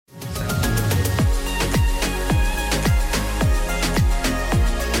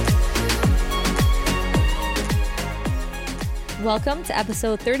Welcome to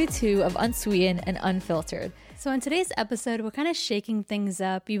episode 32 of Unsweetened and Unfiltered. So in today's episode, we're kind of shaking things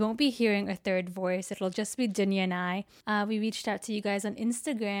up. You won't be hearing a third voice. It'll just be Dunya and I. We reached out to you guys on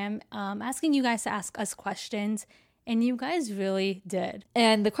Instagram, asking you guys to ask us questions. And you guys really did.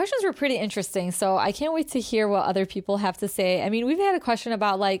 And the questions were pretty interesting. So I can't wait to hear what other people have to say. I mean, we've had a question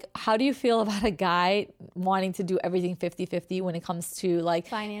about like, how do you feel about a guy wanting to do everything 50-50 when it comes to like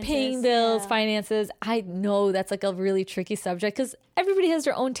finances, paying bills, finances? I know that's like a really tricky subject because everybody has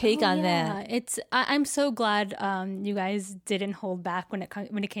their own take on that. I'm so glad you guys didn't hold back when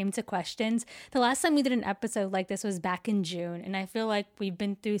it came to questions. The last time we did an episode like this was back in June. And I feel like we've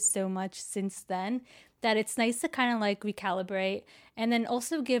been through so much since then that it's nice to kind of like recalibrate and then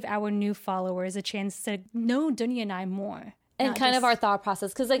also give our new followers a chance to know Dunya and I more. And kind of our thought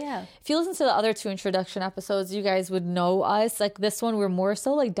process. Because like, if you listen to the other two introduction episodes, you guys would know us. Like this one, we're more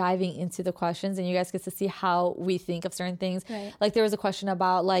so like diving into the questions and you guys get to see how we think of certain things. Right. Like there was a question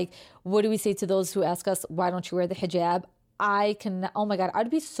about like, what do we say to those who ask us, why don't you wear the hijab? Oh my God, I'd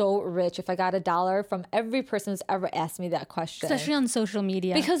be so rich if I got $1 from every person who's ever asked me that question. Especially on social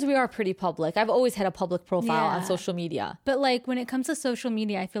media. Because we are pretty public. I've always had a public profile on social media. But like when it comes to social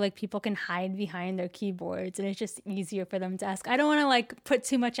media, I feel like people can hide behind their keyboards and it's just easier for them to ask. I don't want to like put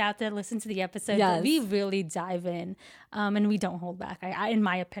too much out there, listen to the episode, but we really dive in and we don't hold back. In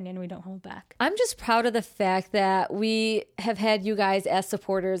my opinion, we don't hold back. I'm just proud of the fact that we have had you guys as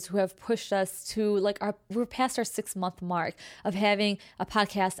supporters who have pushed us to like we're past our 6-month mark of having a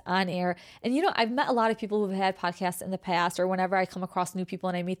podcast on air. And you know, I've met a lot of people who've had podcasts in the past, or whenever I come across new people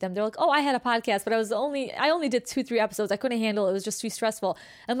and I meet them, they're like, oh, I had a podcast, but I only did 2-3 episodes. I couldn't handle it. It was just too stressful.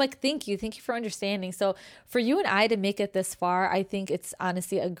 I'm like, thank you for understanding. So for you and I to make it this far, I think it's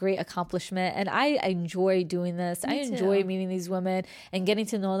honestly a great accomplishment. And I enjoy doing this. I enjoy meeting these women and getting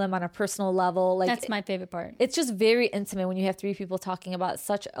to know them on a personal level. Like that's my favorite part. It's just very intimate when you have 3 people talking about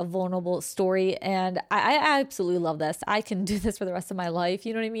such a vulnerable story. And I absolutely love this. I can do this for the rest of my life.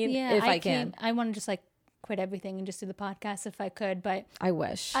 You know what I mean? Yeah, if I can. I want to just like quit everything and just do the podcast if I could. But I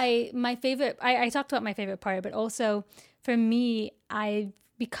wish. I talked about my favorite part, but also for me, I've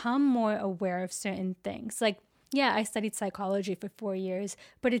become more aware of certain things. Like, yeah, I studied psychology for 4 years,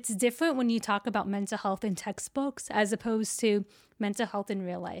 but it's different when you talk about mental health in textbooks as opposed to mental health in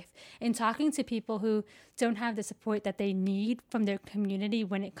real life. And talking to people who don't have the support that they need from their community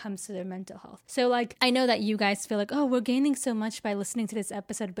when it comes to their mental health. So like, I know that you guys feel like, oh, we're gaining so much by listening to this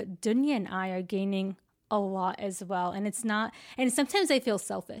episode, but Dunya and I are gaining a lot as well. And sometimes I feel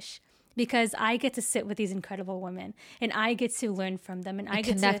selfish, because I get to sit with these incredible women and I get to learn from them and I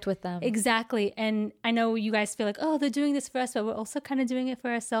get connect with them. Exactly. And I know you guys feel like, oh, they're doing this for us, but we're also kind of doing it for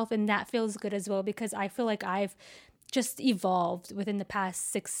ourselves. And that feels good as well, because I feel like I've just evolved within the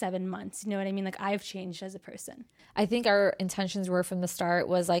past 6-7 months. You know what I mean? Like I've changed as a person. I think our intentions were from the start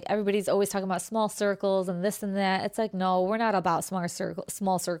was like, everybody's always talking about small circles and this and that. It's like, no, we're not about small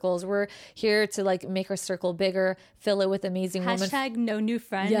circles. We're here to like make our circle bigger, fill it with amazing women. Hashtag no new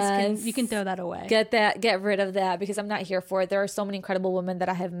friends. Yes. You can throw that away. Get rid of that, because I'm not here for it. There are so many incredible women that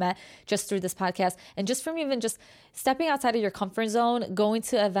I have met just through this podcast. And just from even just stepping outside of your comfort zone, going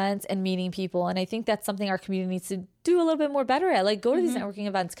to events and meeting people. And I think that's something our community needs to do a little bit more better at. Like go to these networking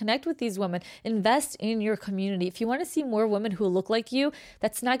events, connect with these women, invest in your community. If you want to see more women who look like you,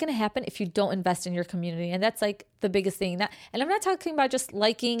 that's not going to happen if you don't invest in your community. And that's like the biggest thing. And I'm not talking about just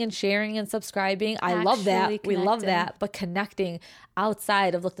liking and sharing and subscribing. I love that. We love that. But connecting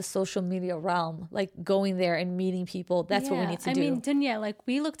outside of like the social media realm, like going there and meeting people, that's what we need to do. I mean, Dunya, like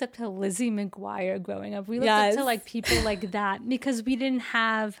we looked up to Lizzie McGuire growing up. We looked up to like people like that because we didn't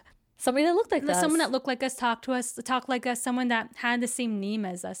have somebody that looked like us. Someone that looked like us, talk like us, someone that had the same name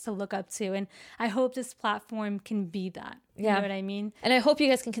as us to look up to. And I hope this platform can be that. You know what I mean? And I hope you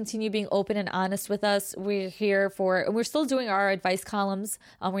guys can continue being open and honest with us. We're still doing our advice columns.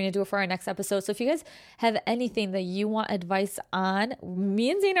 We're going to do it for our next episode. So if you guys have anything that you want advice on, me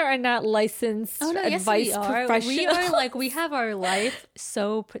and Zayna are not licensed advice professionals. We are like, we have our life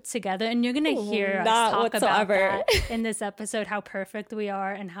so put together, and you're going to hear us talk about that in this episode, how perfect we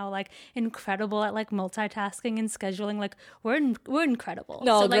are and how like incredible at like multitasking and scheduling. Like we're incredible.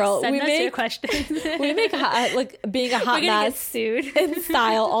 No, so, like, girl, send us your questions. We make like being a hot mess sued in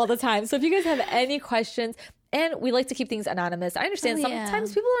style all the time. So if you guys have any questions, And we like to keep things anonymous. I understand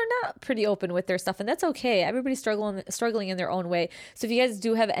sometimes people are not pretty open with their stuff, and that's okay. Everybody's struggling in their own way. So if you guys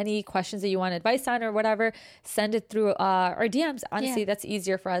do have any questions that you want advice on or whatever, send it through our DMs. Honestly, that's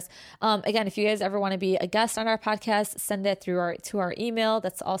easier for us. Again, if you guys ever want to be a guest on our podcast, send it through to our email.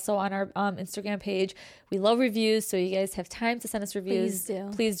 That's also on our Instagram page. We love reviews, so you guys have time to send us reviews.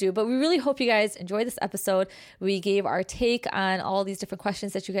 Please do. But we really hope you guys enjoy this episode. We gave our take on all these different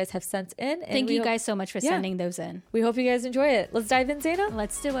questions that you guys have sent in. And thank you guys so much for sending those in. We hope you guys enjoy it. Let's dive in, Zaina.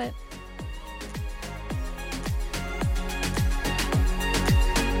 Let's do it.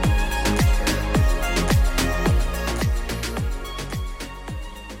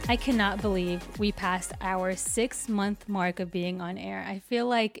 I cannot believe we passed our 6-month mark of being on air. I feel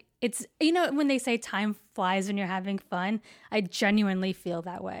like it's, when they say time flies when you're having fun, I genuinely feel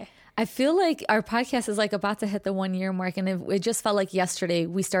that way. I feel like our podcast is like about to hit the 1-year mark, and it just felt like yesterday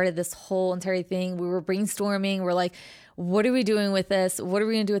we started this whole entire thing. We were brainstorming. We're like, what are we doing with this? What are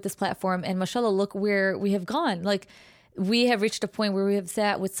we going to do with this platform? And mashallah, look where we have gone. Like, we have reached a point where we have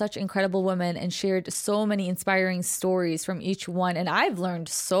sat with such incredible women and shared so many inspiring stories from each one. And I've learned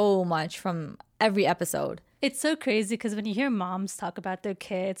so much from every episode. It's so crazy because when you hear moms talk about their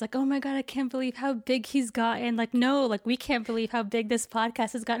kids, like, oh my God, I can't believe how big he's gotten. Like, no, like, we can't believe how big this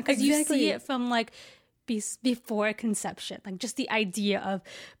podcast has gotten, because you see it from like before conception, like just the idea of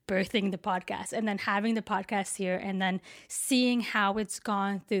birthing the podcast and then having the podcast here and then seeing how it's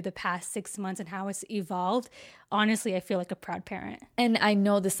gone through the past 6 months and how it's evolved. Honestly, I feel like a proud parent. And I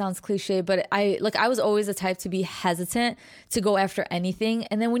know this sounds cliche, but I was always the type to be hesitant to go after anything.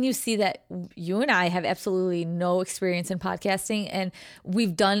 And then when you see that you and I have absolutely no experience in podcasting and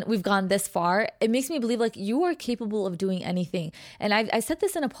we've gone this far, it makes me believe like you are capable of doing anything. And I said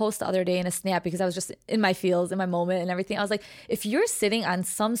this in a post the other day in a snap, because I was just in my feels, in my moment and everything. I was like, if you're sitting on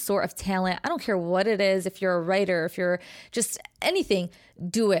some sort of talent, I don't care what it is, if you're a writer, if you're just anything,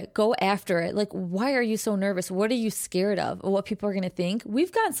 do it. Go after it. Like, why are you so nervous? What are you scared of? What people are going to think?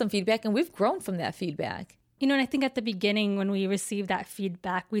 We've gotten some feedback and we've grown from that feedback. And I think at the beginning when we received that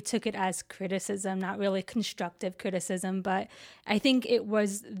feedback, we took it as criticism, not really constructive criticism. But I think it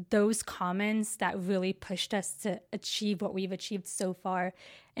was those comments that really pushed us to achieve what we've achieved so far.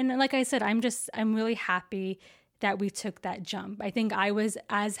 And like I said, I'm really happy that we took that jump. I think I was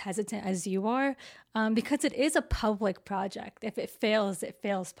as hesitant as you are, because it is a public project. If it fails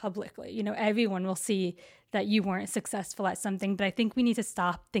publicly. Everyone will see that you weren't successful at something. But I think we need to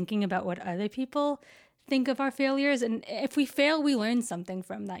stop thinking about what other people think of our failures. And if we fail, we learn something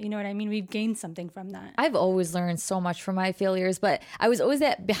from that. You know what I mean? We've gained something from that. I've always learned so much from my failures, but I was always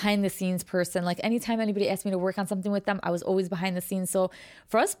that behind the scenes person. Like anytime anybody asked me to work on something with them, I was always behind the scenes. So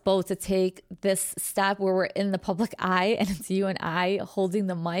for us both to take this step where we're in the public eye and it's you and I holding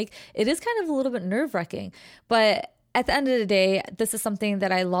the mic, it is kind of a little bit nerve-wracking. But at the end of the day, this is something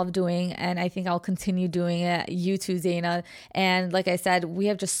that I love doing, and I think I'll continue doing it. You too, Zaina. And like I said, we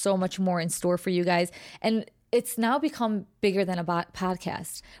have just so much more in store for you guys. And it's now become bigger than a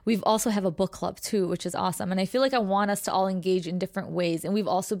podcast. We've also have a book club too, which is awesome. And I feel like I want us to all engage in different ways. And we've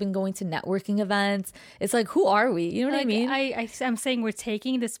also been going to networking events. It's like, who are we? You know what I mean? I'm saying we're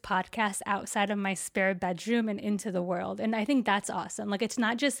taking this podcast outside of my spare bedroom and into the world. And I think that's awesome. Like, it's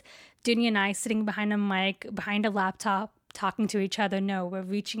not just Dunya and I sitting behind a mic, behind a laptop, talking to each other. No, we're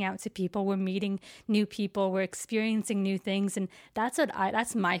reaching out to people. We're meeting new people. We're experiencing new things. And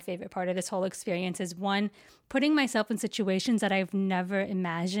that's my favorite part of this whole experience is, one, putting myself in situations that I've never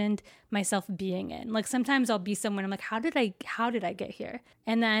imagined myself being in. Like, sometimes I'll be somewhere and I'm like, how did I get here?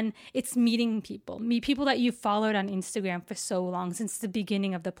 And then it's meeting people that you followed on Instagram for so long, since the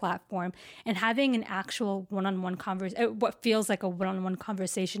beginning of the platform, and having an actual one-on-one conversation, what feels like a one-on-one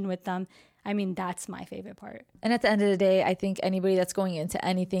conversation with them. I mean, that's my favorite part. And at the end of the day, I think anybody that's going into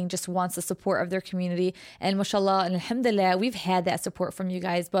anything just wants the support of their community. And mashallah and alhamdulillah, we've had that support from you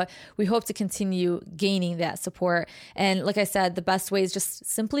guys, but we hope to continue gaining that support. And like I said, the best way is just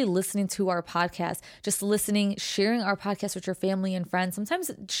simply listening to our podcast, just listening, sharing our podcast with your family and friends. Sometimes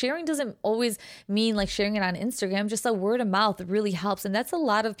sharing doesn't always mean like sharing it on Instagram, just a word of mouth really helps. And that's a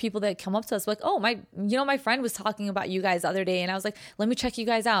lot of people that come up to us like, oh, my friend was talking about you guys the other day. And I was like, let me check you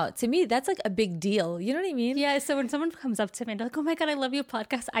guys out. To me, that's like a big deal. You know what I mean? Yeah. So when someone comes up to me and they're like, oh my God, I love your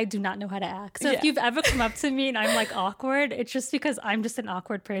podcast, I do not know how to act. So if you've ever come up to me and I'm like awkward, it's just because I'm just an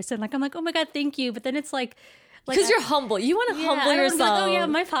awkward person. Like, I'm like, oh my God, thank you. But then it's like because you're humble. You want to humble yourself. Like, oh yeah,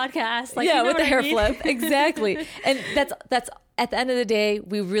 my podcast. Like, with the hair flip. Exactly. And that's at the end of the day,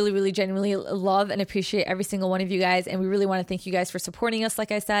 we really, really genuinely love and appreciate every single one of you guys. And we really want to thank you guys for supporting us.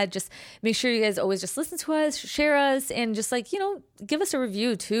 Like I said, just make sure you guys always just listen to us, share us, and just like, give us a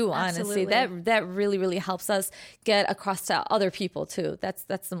review too, honestly. Absolutely. That really, really helps us get across to other people too. That's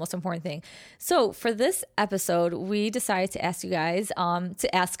the most important thing. So for this episode, we decided to ask you guys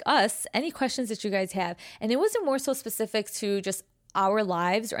to ask us any questions that you guys have. And it wasn't more so specific to just our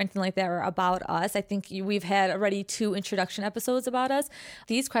lives or anything like that or about us. I think we've had already 2 introduction episodes about us.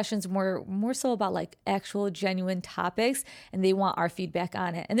 These questions were more so about like actual genuine topics, and they want our feedback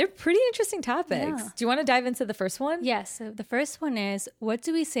on it. And they're pretty interesting topics. Yeah. Do you want to dive into the first one? Yes. So the first one is, what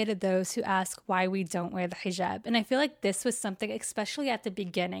do we say to those who ask why we don't wear the hijab? And I feel like this was something, especially at the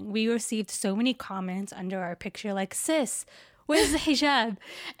beginning, we received so many comments under our picture like, sis, where's the hijab?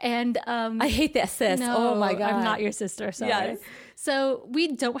 And I hate that, sis. No, oh my God. I'm not your sister. Sorry. Yes. So we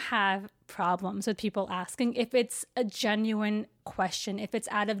don't have problems with people asking if it's a genuine question, if it's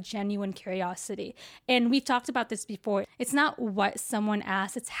out of genuine curiosity. And we've talked about this before. It's not what someone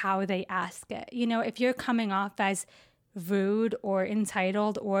asks, it's how they ask it. If you're coming off as rude or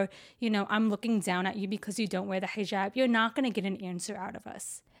entitled or, I'm looking down at you because you don't wear the hijab, you're not going to get an answer out of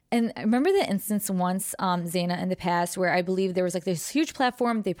us. And I remember the instance once, Zaina, in the past where I believe there was like this huge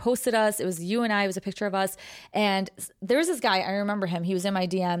platform. They posted us. It was you and I. It was a picture of us. And there was this guy. I remember him. He was in my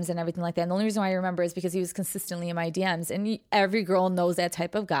DMs and everything like that. And the only reason why I remember is because he was consistently in my DMs. And every girl knows that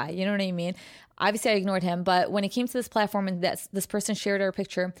type of guy. You know what I mean? Obviously, I ignored him. But when it came to this platform and this person shared our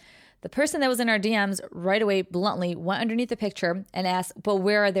picture, the person that was in our DMs right away bluntly went underneath the picture and asked, but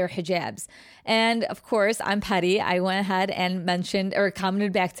where are their hijabs? And of course, I'm petty. I went ahead and mentioned or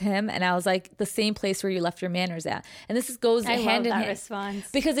commented back to him. And I was like, the same place where you left your manners at. And this goes hand in hand. Response.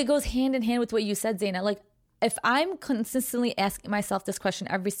 Because it goes hand in hand with what you said, Zaina. Like, if I'm consistently asking myself this question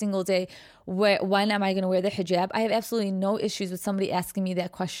every single day, when am I going to wear the hijab? I have absolutely no issues with somebody asking me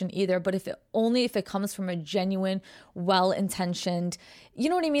that question either. But if it comes from a genuine, well-intentioned, you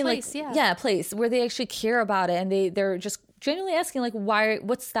know what I mean? Place, like, yeah, place where they actually care about it and they're just genuinely asking like,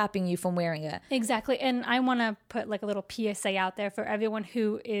 what's stopping you from wearing it? Exactly. And I want to put like a little PSA out there for everyone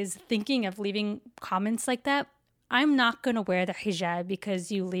who is thinking of leaving comments like that. I'm not going to wear the hijab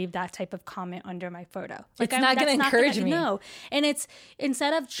because you leave that type of comment under my photo. Like, it's not going to encourage me. No. And it's,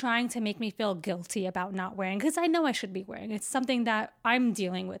 instead of trying to make me feel guilty about not wearing, because I know I should be wearing, it's something that I'm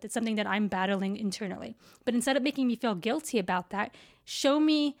dealing with. It's something that I'm battling internally. But instead of making me feel guilty about that, show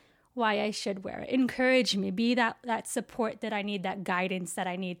me why I should wear it. Encourage me. Be that support that I need, that guidance that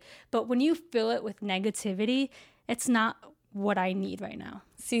I need. But when you fill it with negativity, it's not what I need right now.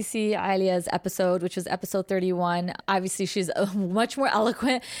 Cici Alia's episode, which was episode 31. Obviously, she's much more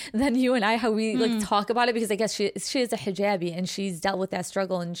eloquent than you and I, how we like talk about it, because I guess she is a hijabi and she's dealt with that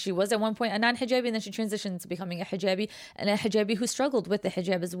struggle. And she was at one point a non-hijabi, and then she transitioned to becoming a hijabi, and a hijabi who struggled with the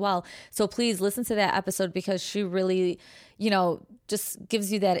hijab as well. So please listen to that episode, because she really, just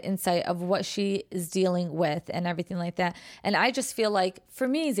gives you that insight of what she is dealing with and everything like that. And I just feel like, for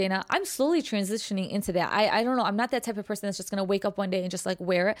me, Zaina, I'm slowly transitioning into that. I don't know. I'm not that type of person that's just going to wake up one day and just like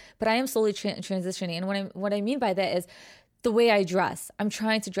wear it, but I am slowly transitioning. And what I mean by that is the way I dress. I'm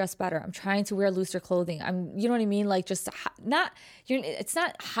trying to dress better. I'm trying to wear looser clothing. You know what I mean? Like, just it's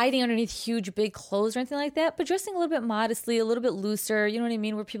not hiding underneath huge, big clothes or anything like that, but dressing a little bit modestly, a little bit looser, you know what I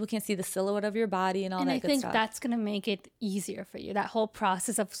mean? Where people can't see the silhouette of your body and all that good stuff. And I think that's going to make it easier for you. That whole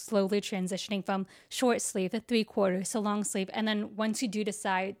process of slowly transitioning from short sleeve to 3/4 to long sleeve. And then once you do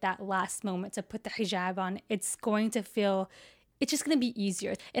decide that last moment to put the hijab on, it's just going to be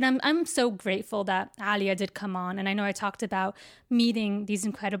easier. And I'm so grateful that Alia did come on. And I know I talked about meeting these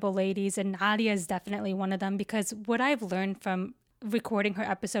incredible ladies, and Alia is definitely one of them, because what I've learned from recording her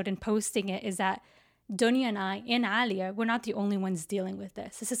episode and posting it is that Dunya and I and Alia, we're not the only ones dealing with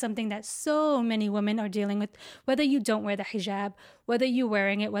this. This is something that so many women are dealing with, whether you don't wear the hijab, whether you're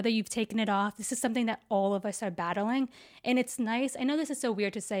wearing it, whether you've taken it off. This is something that all of us are battling. And it's nice. I know this is so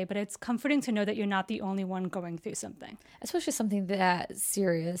weird to say, but it's comforting to know that you're not the only one going through something. Especially something that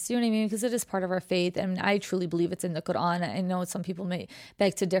serious, you know what I mean? Because it is part of our faith. And I truly believe it's in the Quran. I know some people may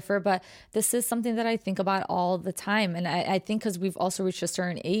beg to differ, but this is something that I think about all the time. And I think because we've also reached a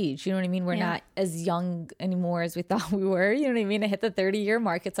certain age, you know what I mean? We're not as young anymore as we thought we were, you know what I mean? I hit the 30-year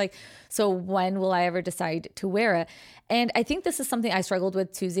mark. It's like, so when will I ever decide to wear it? And I think this is something I struggled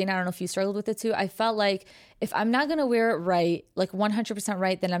with too, Zaina. I don't know if you struggled with it too. I felt like if I'm not going to wear it right, like 100%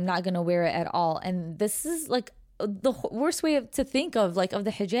 right, then I'm not going to wear it at all. And this is like the worst way to think of the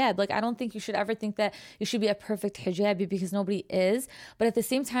hijab. Like, I don't think you should ever think that you should be a perfect hijabi, because nobody is. But at the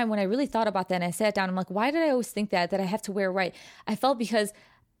same time, when I really thought about that and I sat down, I'm like, why did I always think that I have to wear right? I felt because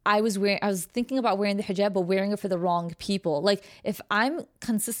I was thinking about wearing the hijab, but wearing it for the wrong people. Like if I'm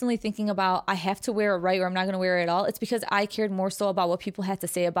consistently thinking about I have to wear it right or I'm not going to wear it at all, it's because I cared more so about what people had to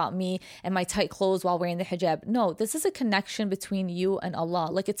say about me and my tight clothes while wearing the hijab. No, this is a connection between you and Allah.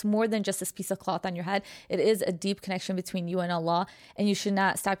 Like it's more than just this piece of cloth on your head. It is a deep connection between you and Allah, and you should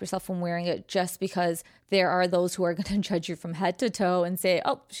not stop yourself from wearing it just because there are those who are going to judge you from head to toe and say,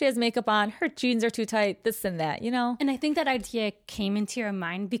 oh, she has makeup on, her jeans are too tight, this and that, you know? And I think that idea came into your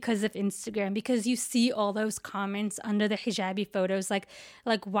mind because of Instagram, because you see all those comments under the hijabi photos, like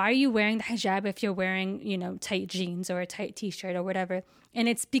why are you wearing the hijab if you're wearing, you know, tight jeans or a tight t-shirt or whatever? And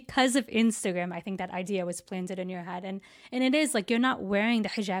it's because of Instagram, I think that idea was planted in your head. And it is like, you're not wearing the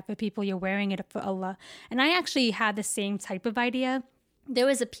hijab for people, you're wearing it for Allah. And I actually had the same type of idea. There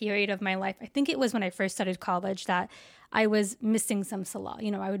was a period of my life, I think it was when I first started college, that I was missing some salah. You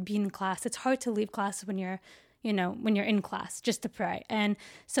know, I would be in class. It's hard to leave class when you're in class just to pray. And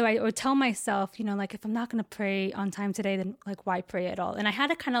so I would tell myself, you know, like if I'm not going to pray on time today, then like why pray at all? And I had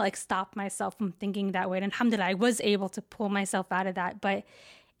to kind of like stop myself from thinking that way. And alhamdulillah, I was able to pull myself out of that. But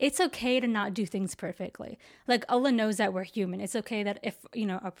it's okay to not do things perfectly. Like Allah knows that we're human. It's okay that if, you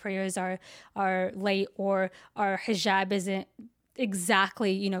know, our prayers are late or our hijab isn't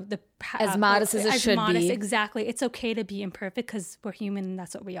exactly, you know, as modest as it should be. Exactly. It's okay to be imperfect because we're human and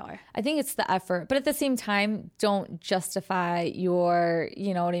that's what we are. I think it's the effort. But at the same time, don't justify your,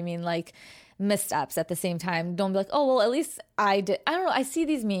 you know what I mean, like missteps at the same time. Don't be like, oh, well, at least I did. I don't know. I see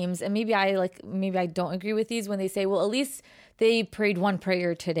these memes and maybe I don't agree with these when they say, well, at least they prayed one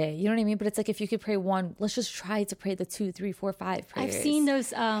prayer today. You know what I mean? But it's like, if you could pray one, let's just try to pray the 2, 3, 4, 5 prayers. I've seen those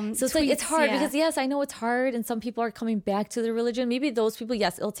so it's tweets, like, it's hard because yes, I know it's hard and some people are coming back to the religion. Maybe those people,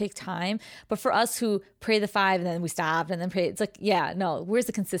 yes, it'll take time. But for us who pray the 5 and then we stopped and then pray, it's like, yeah, no, where's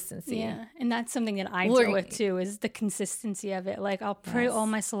the consistency? Yeah. And that's something that I deal with too, is the consistency of it. Like I'll pray all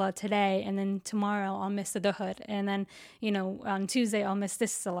my salah today and then tomorrow I'll miss the duhur. And then, you know, on Tuesday I'll miss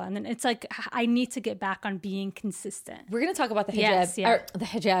this salah. And then it's like, I need to get back on being consistent. We're going to talk about the hijab, or the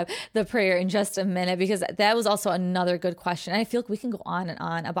hijab, the prayer in just a minute, because that was also another good question. I feel like we can go on and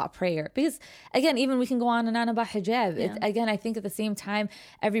on about prayer because, again, even we can go on and on about hijab. Yeah. Again, I think at the same time,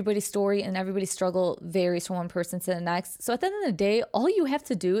 everybody's story and everybody's struggle varies from one person to the next. So at the end of the day, all you have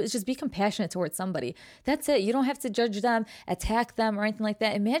to do is just be compassionate towards somebody. That's it. You don't have to judge them, attack them, or anything like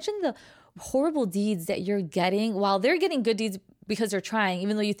that. Imagine the horrible deeds that you're getting while they're getting good deeds because they're trying,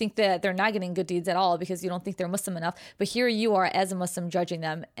 even though you think that they're not getting good deeds at all because you don't think they're Muslim enough. But here you are as a Muslim judging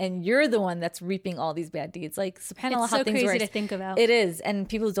them, and you're the one that's reaping all these bad deeds. Like, subhanAllah, it's so how things crazy work. To think about. It is, and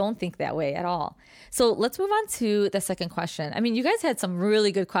people don't think that way at all. So let's move on to the second question. I mean, you guys had some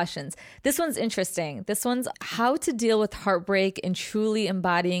really good questions. This one's interesting. This one's how to deal with heartbreak and truly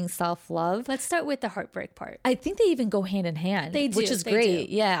embodying self-love. Let's start with the heartbreak part. I think they even go hand in hand, they do, which is great.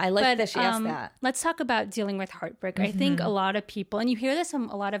 Do. Yeah, I like that she asked that. Let's talk about dealing with heartbreak. I think a lot of people, and you hear this from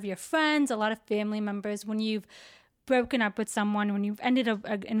a lot of your friends, a lot of family members, when you've broken up with someone, when you've ended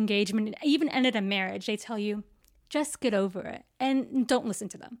an engagement, even ended a marriage, they tell you, just get over it and don't listen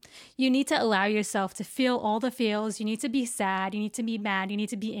to them. You need to allow yourself to feel all the feels. You need to be sad. You need to be mad. You need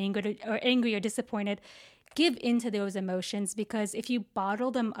to be angry or disappointed. Give into those emotions, because if you bottle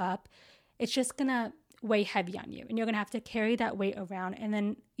them up, it's just going to weigh heavy on you and you're going to have to carry that weight around. And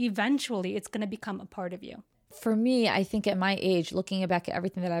then eventually it's going to become a part of you. For me, I think at my age, looking back at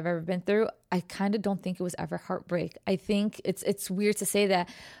everything that I've ever been through, I kind of don't think it was ever heartbreak. I think it's weird to say that,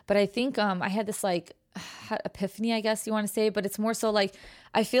 but I think I had this like epiphany, I guess you want to say, but it's more so like,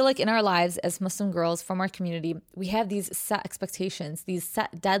 I feel like in our lives as Muslim girls from our community, we have these set expectations, these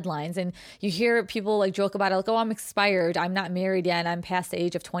set deadlines. And you hear people like joke about it, like, oh, I'm expired. I'm not married yet. And I'm past the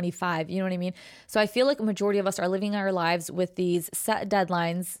age of 25. You know what I mean? So I feel like a majority of us are living our lives with these set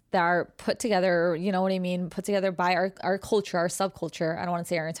deadlines that are put together, you know what I mean? Put together by our culture, our subculture. I don't want to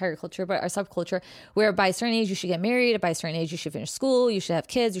say our entire culture, but our subculture, where by a certain age, you should get married. By a certain age, you should finish school. You should have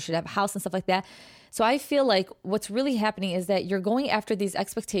kids. You should have a house and stuff like that. So I feel like what's really happening is that you're going after these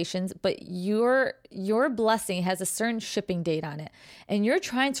expectations, but your blessing has a certain shipping date on it. And you're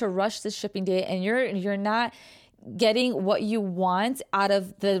trying to rush this shipping date, and you're not getting what you want out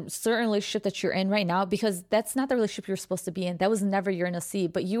of the certain relationship that you're in right now, because that's not the relationship you're supposed to be in. That was never your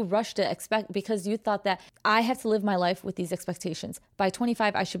nasib, but you rushed to expect because you thought that I have to live my life with these expectations. By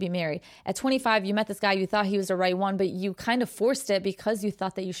 25, I should be married. At 25, you met this guy, you thought he was the right one, but you kind of forced it because you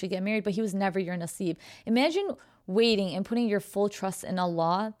thought that you should get married, but he was never your nasib. Imagine waiting and putting your full trust in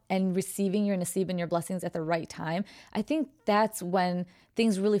Allah and receiving your nasib and your blessings at the right time. I think that's when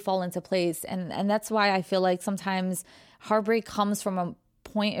things really fall into place. And that's why I feel like sometimes heartbreak comes from a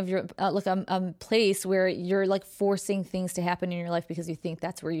point of your like a place where you're like forcing things to happen in your life because you think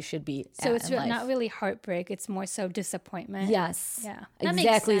that's where you should be. So it's not really heartbreak, it's more so disappointment. Yes. Yeah.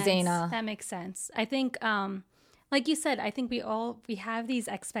 Exactly, Zaina. That makes sense. I think like you said, I think we have these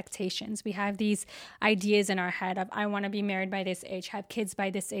expectations. We have these ideas in our head of, I want to be married by this age, have kids by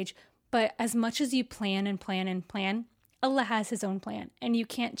this age. But as much as you plan and plan and plan, Allah has his own plan, and you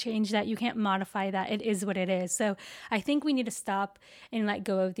can't change that. You can't modify that. It is what it is. So I think we need to stop and let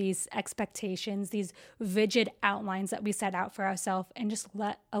go of these expectations, these rigid outlines that we set out for ourselves, and just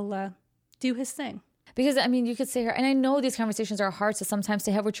let Allah do his thing. Because, I mean, you could say, and I know these conversations are hard to sometimes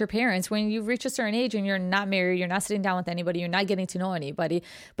to have with your parents when you reach a certain age and you're not married, you're not sitting down with anybody, you're not getting to know anybody.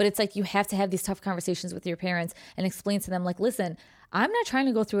 But it's like you have to have these tough conversations with your parents and explain to them, like, listen, I'm not trying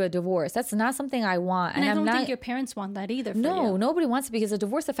to go through a divorce. That's not something I want. And I don't think your parents want that either. No, nobody wants it, because a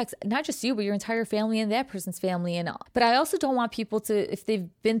divorce affects not just you, but your entire family and that person's family and all. But I also don't want people to, if they've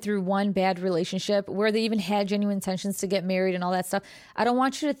been through one bad relationship where they even had genuine intentions to get married and all that stuff, I don't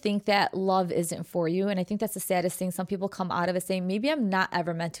want you to think that love isn't for you. And I think that's the saddest thing. Some people come out of it saying, maybe I'm not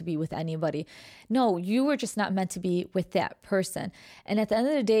ever meant to be with anybody. No, you were just not meant to be with that person. And at the end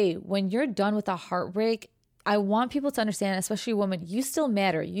of the day, when you're done with a heartbreak, I want people to understand, especially women, you still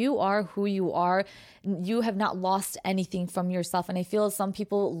matter. You are who you are. You have not lost anything from yourself. And I feel some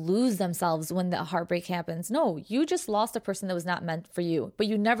people lose themselves when the heartbreak happens. No, you just lost a person that was not meant for you, but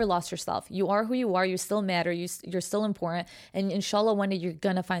you never lost yourself. You are who you are. You still matter. You're still important. And inshallah, one day you're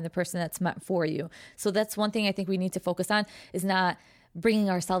going to find the person that's meant for you. So that's one thing I think we need to focus on, is not bringing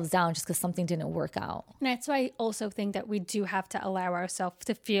ourselves down just because something didn't work out. And that's why I also think that we do have to allow ourselves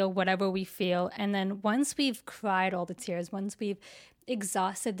to feel whatever we feel. And then once we've cried all the tears, once we've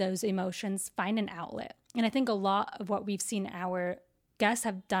exhausted those emotions, find an outlet. And I think a lot of what we've seen our guests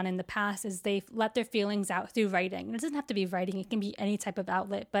have done in the past is they've let their feelings out through writing. And it doesn't have to be writing. It can be any type of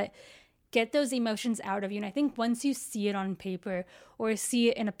outlet, but get those emotions out of you. And I think once you see it on paper, or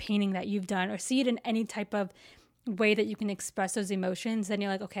see it in a painting that you've done, or see it in any type of way that you can express those emotions, then you're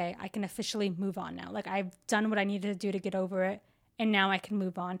like, okay, I can officially move on now. Like, I've done what I needed to do to get over it, and now I can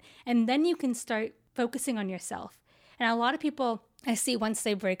move on. And then you can start focusing on yourself. And a lot of people I see, once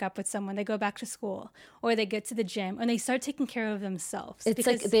they break up with someone, they go back to school, or they get to the gym, and they start taking care of themselves. It's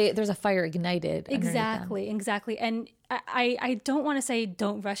like there's a fire ignited. Exactly. And I don't want to say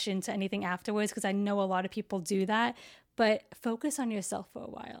don't rush into anything afterwards, because I know a lot of people do that. But focus on yourself for a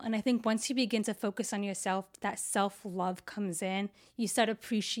while. And I think once you begin to focus on yourself, that self-love comes in. You start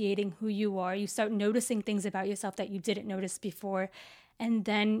appreciating who you are. You start noticing things about yourself that you didn't notice before. And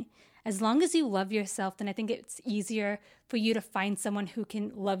then as long as you love yourself, then I think it's easier for you to find someone who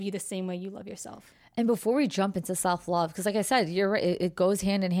can love you the same way you love yourself. And before we jump into self-love, because like I said, you're right, it goes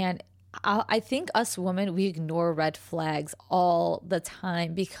hand in hand. I think us women, we ignore red flags all the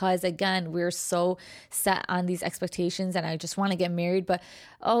time because, again, we're so set on these expectations and I just want to get married. But,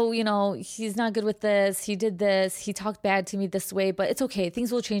 he's not good with this. He did this. He talked bad to me this way. But it's okay.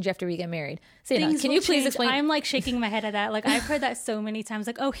 Things will change after we get married. Zaina, can you please explain? I'm like shaking my head at that. Like, I've heard that so many times.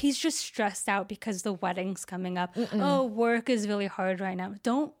 Like, oh, he's just stressed out because the wedding's coming up. Oh, work is really hard right now.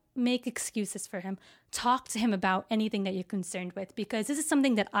 Don't make excuses for him. Talk to him about anything that you're concerned with, because this is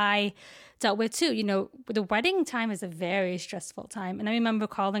something that I dealt with too. The wedding time is a very stressful time. And I remember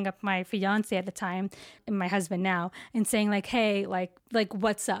calling up my fiance at the time, and my husband now, and saying like, hey, like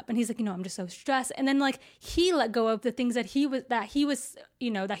what's up? And he's like, I'm just so stressed. And then like he let go of the things that he was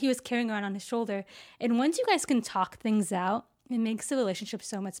carrying around on his shoulder. And once you guys can talk things out, it makes the relationship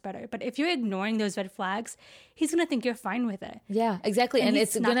so much better. But if you're ignoring those red flags, he's going to think you're fine with it. Yeah, exactly. And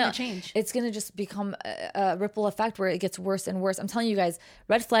it's going to change. It's going to just become a ripple effect where it gets worse and worse. I'm telling you guys,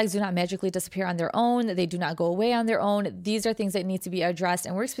 red flags do not magically disappear on their own. They do not go away on their own. These are things that need to be addressed.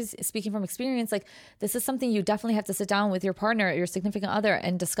 And we're speaking from experience. Like, this is something you definitely have to sit down with your partner, your significant other,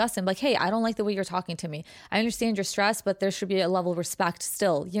 and discuss and like, hey, I don't like the way you're talking to me. I understand you're stressed, but there should be a level of respect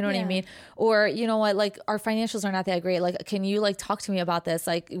still. You know what I mean? Or, you know what, like, our financials are not that great. Like, can you like talk to me about this?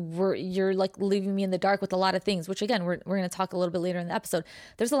 Like, you're like leaving me in the dark with a lot of things, which again, we're going to talk a little bit later in the episode.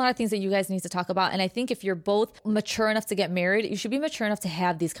 There's a lot of things that you guys need to talk about. And I think if you're both mature enough to get married, you should be mature enough to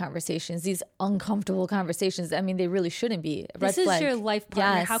have these conversations, these uncomfortable conversations. I mean, they really shouldn't be. This is your life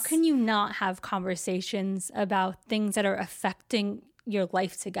partner. Yes. How can you not have conversations about things that are affecting your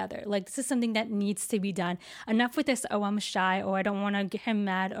life together? Like, this is something that needs to be done. Enough with this, oh, I'm shy, oh, I don't want to get him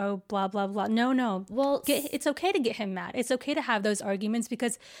mad, oh, blah, blah, blah. No. Well, it's okay to get him mad. It's okay to have those arguments,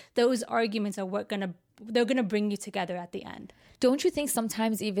 because those arguments are what's going they're going to bring you together at the end. Don't you think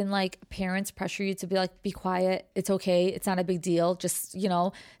sometimes even like parents pressure you to be like, be quiet, it's okay, it's not a big deal, just,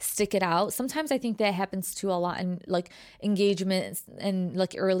 stick it out? Sometimes I think that happens too a lot in like engagements and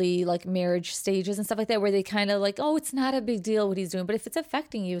like early like marriage stages and stuff like that, where they kind of like, oh, it's not a big deal what he's doing. But if it's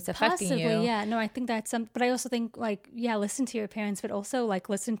affecting you, it's affecting you. Yeah. No, I think that's but I also think like, yeah, listen to your parents, but also like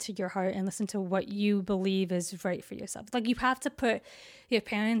listen to your heart and listen to what you believe is right for yourself. Like you have to put your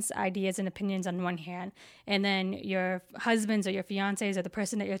parents' ideas and opinions on one hand, and then your husband's or your fiance's or the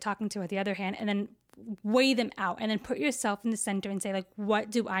person that you're talking to at the other hand, and then weigh them out and then put yourself in the center and say like, what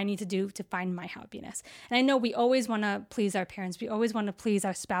do I need to do to find my happiness? And I know we always want to please our parents, we always want to please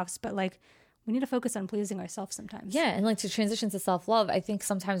our spouse, but like we need to focus on pleasing ourselves sometimes. Yeah, and like to transition to self-love, I think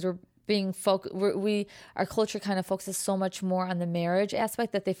sometimes we're being our culture kind of focuses so much more on the marriage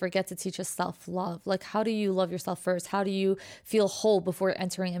aspect that they forget to teach us self-love. Like, how do you love yourself first? How do you feel whole before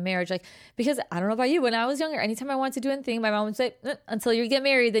entering a marriage? Like, because I don't know about you, when I was younger, anytime I wanted to do anything, my mom would say, until you get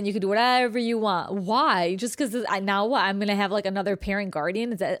married, then you can do whatever you want. Why? Just because now what? I'm going to have like another parent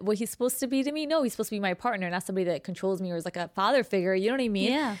guardian? Is that what he's supposed to be to me? No, he's supposed to be my partner, not somebody that controls me or is like a father figure. You know what I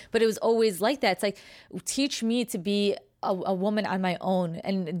mean? Yeah. But it was always like that. It's like, teach me to be a woman on my own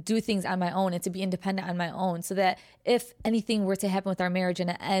and do things on my own and to be independent on my own, so that if anything were to happen with our marriage and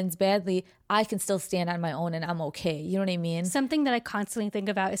it ends badly, I can still stand on my own and I'm okay. You know what I mean? Something that I constantly think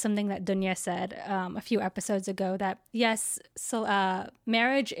about is something that Dunya said a few episodes ago, that yes, so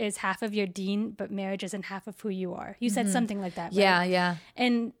marriage is half of your deen, but marriage isn't half of who you are. You said something like that, right? Yeah.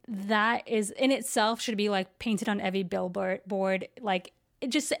 And that is in itself should be like painted on every billboard. Like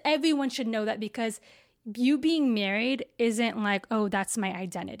just everyone should know that, because you being married isn't like, oh, that's my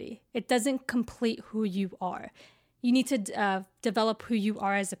identity. It doesn't complete who you are. You need to develop who you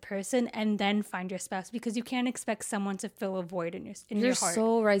are as a person and then find your spouse, because you can't expect someone to fill a void in your heart. You're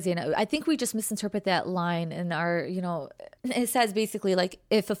so right, Zaina. I think we just misinterpret that line in our, it says basically like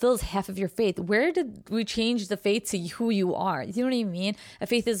it fulfills half of your faith. Where did we change the faith to who you are? You know what I mean? A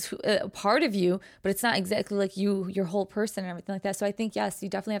faith is a part of you, but it's not exactly like your whole person and everything like that. So I think, yes, you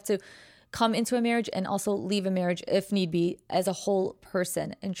definitely have to come into a marriage and also leave a marriage if need be as a whole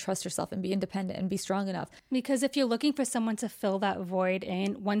person, and trust yourself and be independent and be strong enough. Because if you're looking for someone to fill that void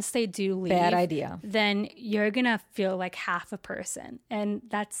in, once they do leave, bad idea, then you're going to feel like half a person. And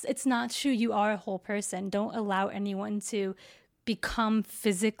it's not true. You are a whole person. Don't allow anyone to become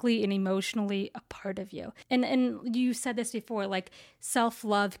physically and emotionally a part of you. And you said this before, like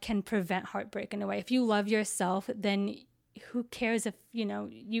self-love can prevent heartbreak in a way. If you love yourself, then who cares if,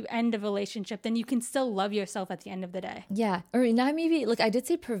 you end a relationship, then you can still love yourself at the end of the day. Yeah. Or not maybe, like I did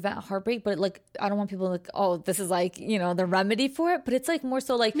say prevent heartbreak, but like, I don't want people like, oh, this is like, the remedy for it. But it's like more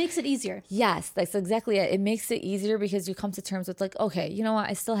so like. Makes it easier. Yes. That's exactly it. It makes it easier because you come to terms with like, okay, you know what?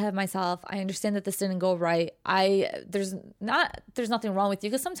 I still have myself. I understand that this didn't go right. There's nothing wrong with you,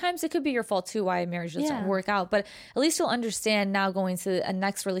 because sometimes it could be your fault too, why a marriage doesn't work out. But at least you'll understand now going to a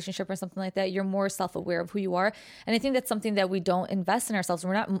next relationship or something like that, you're more self-aware of who you are. And I think that's something that we don't invest in ourselves.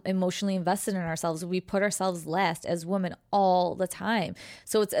 We're not emotionally invested in ourselves. We put ourselves last as women all the time.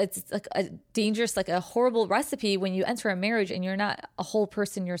 So it's like a dangerous, like a horrible recipe when you enter a marriage and you're not a whole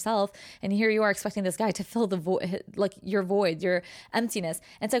person yourself. And here you are expecting this guy to fill the void, like your void, your emptiness.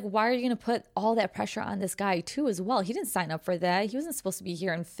 And it's like, why are you going to put all that pressure on this guy too as well? He didn't sign up for that. He wasn't supposed to be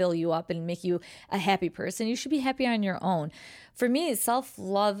here and fill you up and make you a happy person. You should be happy on your own. For me,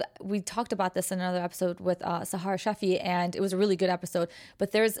 self-love, we talked about this in another episode with Sahar Shafi, and it was a really good episode.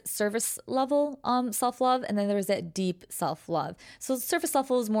 But there's surface level self-love, and then there's that deep self-love. So surface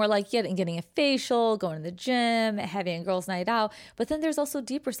level is more like getting a facial, going to the gym, having a girls' night out. But then there's also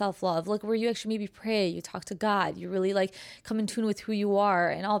deeper self-love, like where you actually maybe pray, you talk to God, you really like come in tune with who you are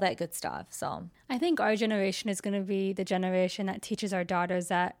and all that good stuff. So I think our generation is going to be the generation that teaches our daughters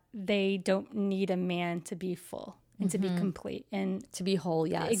that they don't need a man to be full and to be complete and to be whole.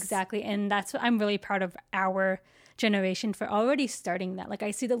 Yes, exactly. And that's what I'm really proud of our generation for already starting that. Like I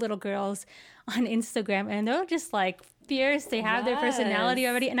see the little girls on Instagram and they're just like fierce. They have their personality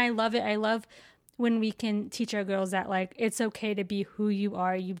already. And I love it. I love when we can teach our girls that like, it's okay to be who you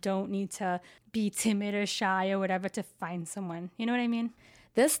are. You don't need to be timid or shy or whatever to find someone. You know what I mean?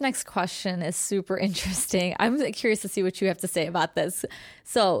 This next question is super interesting. I'm curious to see what you have to say about this.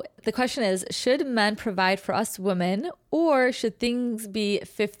 So the question is, should men provide for us women, or should things be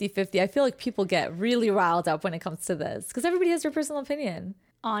 50-50? I feel like people get really riled up when it comes to this because everybody has their personal opinion.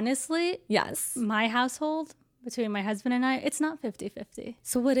 Honestly, yes. My household, between my husband and I, it's not 50-50.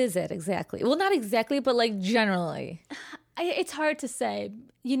 So what is it exactly? Well, not exactly, but like generally. It's hard to say.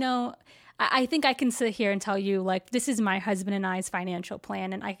 I think I can sit here and tell you, like, this is my husband and I's financial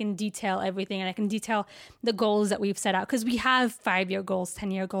plan, and I can detail everything, and I can detail the goals that we've set out, because we have 5-year goals,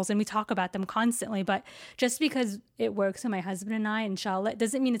 10-year goals, and we talk about them constantly. But just because it works for my husband and I, inshallah,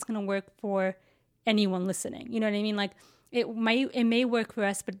 doesn't mean it's going to work for anyone listening. You know what I mean? Like, it may work for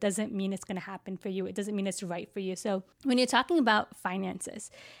us, but it doesn't mean it's going to happen for you. It doesn't mean it's right for you. So when you're talking about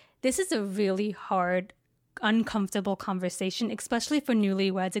finances, this is a really hard, uncomfortable conversation, especially for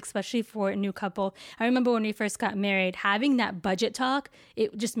newlyweds, especially for a new couple. I remember when we first got married, having that budget talk,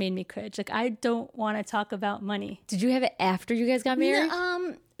 it just made me cringe. Like, I don't want to talk about money. Did you have it after you guys got married?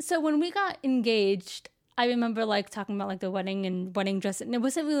 No, so when we got engaged, I remember like talking about like the wedding and wedding dress, and it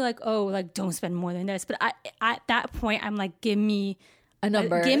wasn't really like, oh, like don't spend more than this. But at that point, I'm like, give me a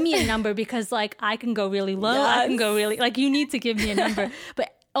number. Give me a number, because like I can go really low. Yes. I can go really, like, you need to give me a number.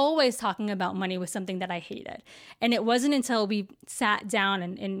 But always talking about money was something that I hated. And it wasn't until we sat down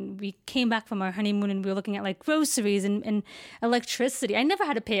and we came back from our honeymoon and we were looking at like groceries and electricity. I never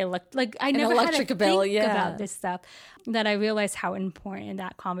had to pay I never had to think about this stuff, that I realized how important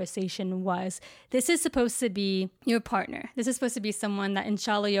that conversation was. This is supposed to be your partner. This is supposed to be someone that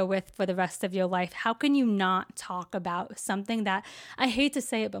inshallah you're with for the rest of your life. How can you not talk about something that, I hate to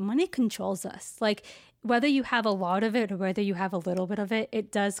say it, but money controls us. Like, whether you have a lot of it or whether you have a little bit of it,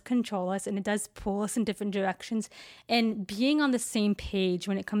 it does control us and it does pull us in different directions. And being on the same page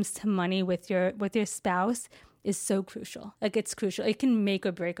when it comes to money with your spouse is so crucial. Like, it's crucial. It can make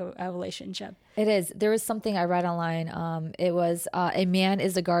or break a relationship. It is. There was something I read online. It was a man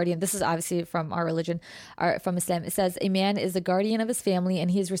is a guardian. This is obviously from our religion, from Islam. It says a man is a guardian of his family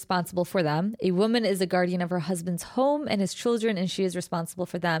and he is responsible for them. A woman is a guardian of her husband's home and his children, and she is responsible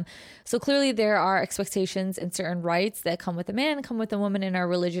for them. So clearly there are expectations and certain rights that come with a man, come with a woman in our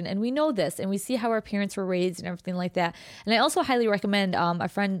religion. And we know this, and we see how our parents were raised and everything like that. And I also highly recommend, a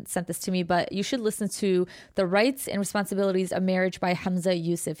friend sent this to me, but you should listen to The Rights and Responsibilities of Marriage by Hamza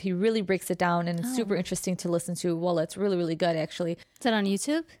Yusuf. He really breaks it down, and it's super interesting to listen to. Well, it's really, really good, actually. Is that on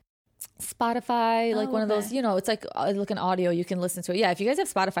YouTube? Spotify, like one of those, it's like an audio, you can listen to it. Yeah, if you guys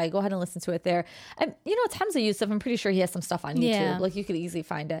have Spotify, go ahead and listen to it there. And it's Hamza Yusuf. I'm pretty sure he has some stuff on YouTube. Yeah. Like, you could easily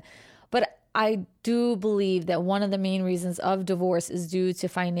find it. But I do believe that one of the main reasons of divorce is due to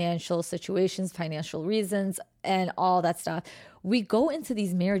financial situations, financial reasons, and all that stuff. We go into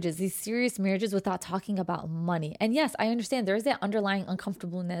these marriages, these serious marriages, without talking about money. And yes, I understand there is that underlying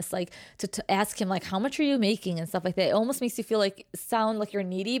uncomfortableness, like to ask him, like, how much are you making and stuff like that. It almost makes you sound like you're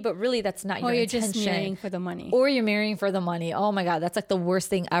needy, but really that's not your intention. Or you're just marrying for the money. Or you're marrying for the money. Oh my God, that's like the worst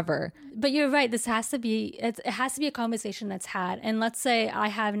thing ever. But you're right. It has to be a conversation that's had. And let's say I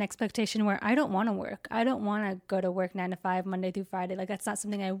have an expectation where I don't want to work. I don't want to go to work 9 to 5, Monday through Friday. Like, that's not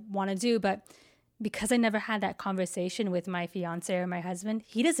something I want to do. But because I never had that conversation with my fiance or my husband,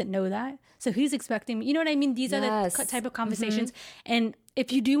 he doesn't know that. So he's expecting me. You know what I mean? These are the type of conversations. Mm-hmm. And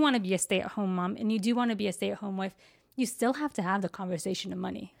if you do want to be a stay-at-home mom and you do want to be a stay-at-home wife, you still have to have the conversation of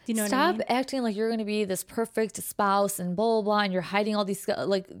money. Do you know what I mean? Stop acting like you're going to be this perfect spouse and blah, blah, blah, and you're hiding all these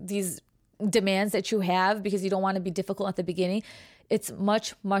demands that you have because you don't want to be difficult at the beginning. It's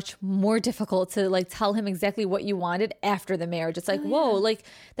much, much more difficult to tell him exactly what you wanted after the marriage. It's like, whoa,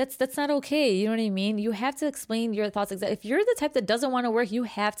 that's not okay. You know what I mean? You have to explain your thoughts. If you're the type that doesn't want to work, you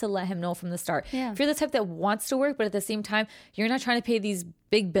have to let him know from the start. Yeah. If you're the type that wants to work, but at the same time, you're not trying to pay these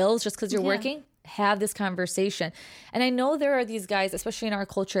big bills just because you're working, have this conversation. And I know there are these guys, especially in our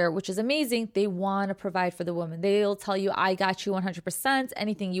culture, which is amazing. They want to provide for the woman. They'll tell you, I got you 100%.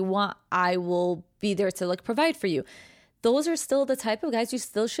 Anything you want, I will be there to provide for you. Those are still the type of guys you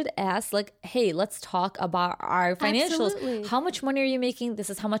still should ask, hey, let's talk about our financials. Absolutely. How much money are you making? This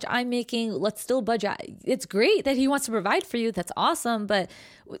is how much I'm making. Let's still budget. It's great that he wants to provide for you. That's awesome. But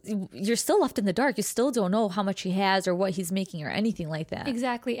you're still left in the dark. You still don't know how much he has or what he's making or anything like that.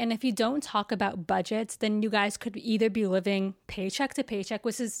 Exactly. And if you don't talk about budgets, then you guys could either be living paycheck to paycheck,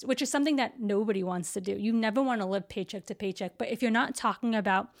 which is something that nobody wants to do. You never want to live paycheck to paycheck. But if you're not talking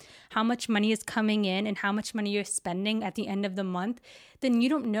about how much money is coming in and how much money you're spending at the end of the month, then you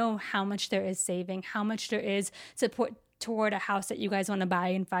don't know how much there is saving, how much there is support toward a house that you guys want to buy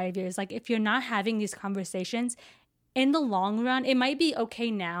in 5 years. If you're not having these conversations, in the long run, it might be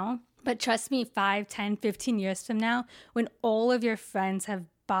okay now, but trust me, 5, 10, 15 years from now, when all of your friends have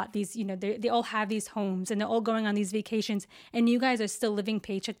bought these, they all have these homes and they're all going on these vacations and you guys are still living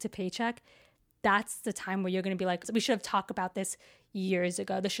paycheck to paycheck, that's the time where you're going to be like, we should have talked about this years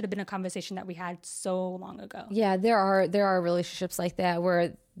ago. This should have been a conversation that we had so long ago. Yeah, there are relationships like that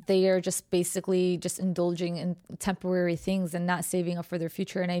where they are just basically just indulging in temporary things and not saving up for their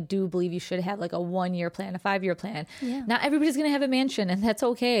future. And I do believe you should have like a 1-year plan, a 5-year plan. Yeah. Not everybody's going to have a mansion, and that's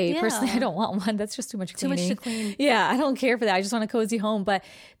okay. Yeah. Personally, I don't want one. That's just too much cleaning. Too much to clean. Yeah, I don't care for that. I just want a cozy home. But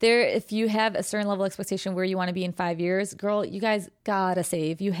if you have a certain level of expectation where you want to be in 5 years, girl, you guys gotta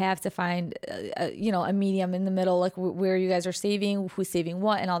save. You have to find, a medium in the middle, like where you guys are saving, who's saving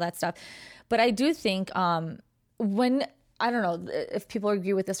what, and all that stuff. But I do think when, I don't know if people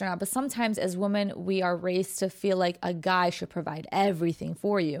agree with this or not, but sometimes as women, we are raised to feel like a guy should provide everything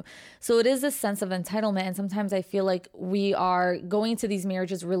for you. So it is a sense of entitlement. And sometimes I feel like we are going into these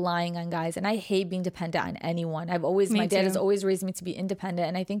marriages relying on guys. And I hate being dependent on anyone. My dad has always raised me to be independent.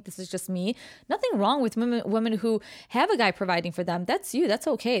 And I think this is just me. Nothing wrong with women who have a guy providing for them. That's you. That's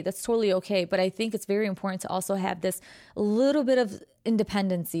okay. That's totally okay. But I think it's very important to also have this little bit of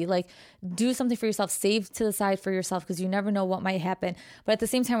independency, like do something for yourself, save to the side for yourself, because you never know what might happen. But at the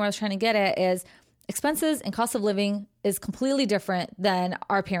same time, what I was trying to get at is expenses and cost of living is completely different than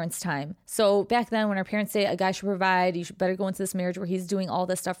our parents' time. So back then, when our parents say a guy should provide, you should better go into this marriage where he's doing all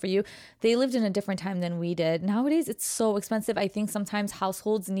this stuff for you, they lived in a different time than we did. Nowadays, it's so expensive. I think sometimes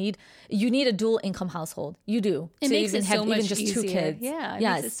households need a dual income household. You do. It makes it so much just easier. 2 kids. Yeah, it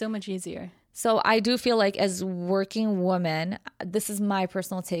makes it so much easier. So I do feel like as working women, this is my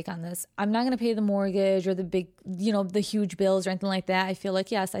personal take on this. I'm not going to pay the mortgage or the big, the huge bills or anything like that. I feel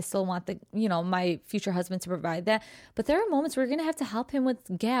like, yes, I still want my future husband to provide that. But there are moments where you're going to have to help him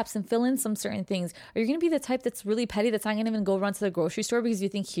with gaps and fill in some certain things. Or you're going to be the type that's really petty, that's not going to even go run to the grocery store because you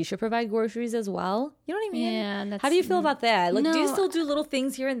think he should provide groceries as well. You know what I mean? Yeah. How do you feel about that? Like, do you still do little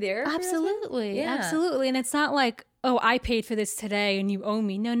things here and there? Absolutely. Yeah. Absolutely. And it's not like, oh, I paid for this today and you owe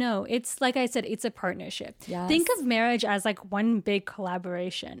me. No. It's like I said, it's a partnership. Yes. Think of marriage as like one big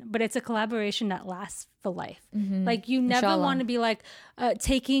collaboration, but it's a collaboration that lasts for life. Mm-hmm. Like you never want to be like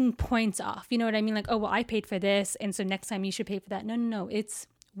taking points off. You know what I mean? Like, oh, well, I paid for this, and so next time you should pay for that. No. It's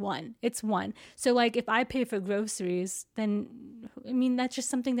one. So like if I pay for groceries, then I mean, that's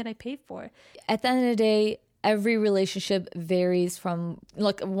just something that I paid for. At the end of the day, every relationship varies from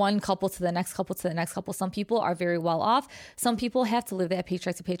like one couple to the next couple to the next couple. Some people are very well off. Some people have to live that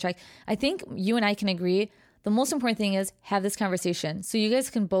paycheck to paycheck. I think you and I can agree. The most important thing is have this conversation so you guys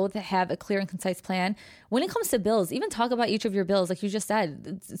can both have a clear and concise plan. When it comes to bills, even talk about each of your bills. Like you just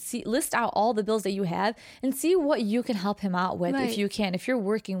said, list out all the bills that you have and see what you can help him out with. Right. If you can. If you're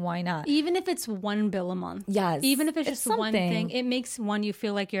working, why not? Even if it's one bill a month. Yes. Even if it's just one thing, it makes you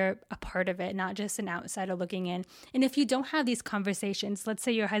feel like you're a part of it, not just an outsider looking in. And if you don't have these conversations, let's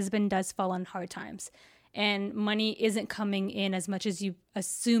say your husband does fall on hard times and money isn't coming in as much as you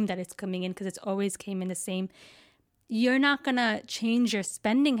assume that it's coming in because it's always came in the same, you're not going to change your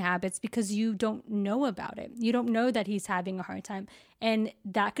spending habits because you don't know about it. You don't know that he's having a hard time. And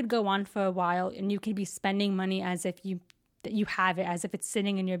that could go on for a while, and you could be spending money as if you have it, as if it's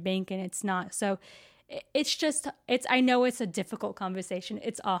sitting in your bank, and it's not. So I know it's a difficult conversation.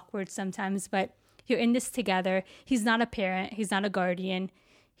 It's awkward sometimes, but you're in this together. He's not a parent. He's not a guardian.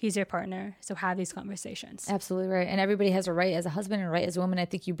 He's your partner. So have these conversations. Absolutely right. And everybody has a right as a husband and a right as a woman. I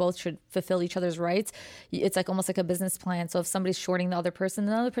think you both should fulfill each other's rights. It's like almost like a business plan. So if somebody's shorting the other person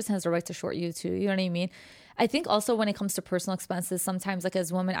has the right to short you too. You know what I mean? I think also when it comes to personal expenses, sometimes like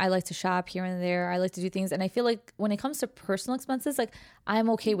as women, I like to shop here and there. I like to do things. And I feel like when it comes to personal expenses, like I'm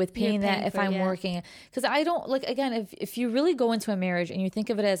okay with paying that if I'm working. Because I don't like, again, if you really go into a marriage and you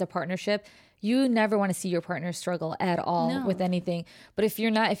think of it as a partnership, you never want to see your partner struggle at all with anything. But if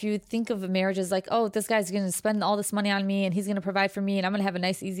you think of a marriage as like, oh, this guy's going to spend all this money on me and he's going to provide for me and I'm going to have a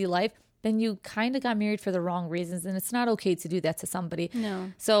nice, easy life, then you kind of got married for the wrong reasons. And it's not okay to do that to somebody.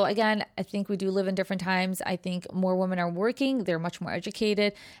 No. So again, I think we do live in different times. I think more women are working. They're much more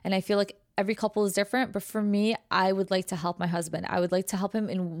educated. And I feel like every couple is different. But for me, I would like to help my husband. I would like to help him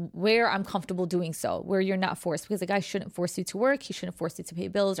in where I'm comfortable doing so, where you're not forced, because a guy shouldn't force you to work. He shouldn't force you to pay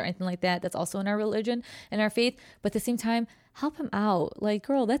bills or anything like that. That's also in our religion and our faith. But at the same time, help him out. Like,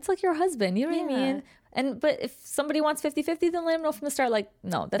 girl, that's like your husband. You know what I mean? But if somebody wants 50-50, then let him know from the start, like,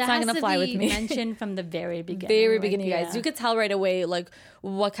 no, that's not going to fly with me. Mentioned from the very beginning. Very beginning, guys. You could tell right away, like,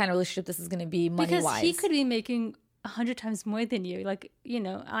 what kind of relationship this is going to be money-wise. Because he could be making 100 times more than you. Like,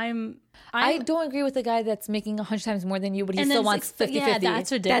 I don't agree with the guy that's making 100 times more than you, but he still wants 50-50. Yeah,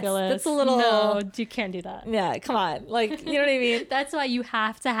 that's ridiculous. That's a little... No, you can't do that. Yeah, come on. Like, you know what I mean? That's why you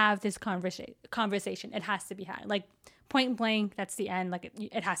have to have this conversation. It has to be had. Like, point blank, that's the end. Like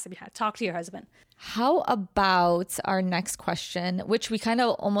it has to be had. Talk to your husband. How about our next question, which we kind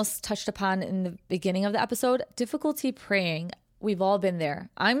of almost touched upon in the beginning of the episode? Difficulty praying. We've all been there.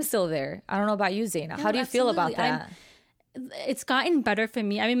 I'm still there. I don't know about you, Zaina. How do you feel about that? it's gotten better for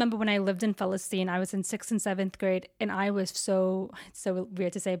me. I remember when I lived in Palestine, I was in 6th and 7th grade, and I was it's so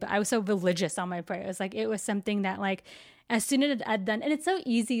weird to say, but I was so religious on my prayers. Like, it was something that, like, as soon as I'd done, and it's so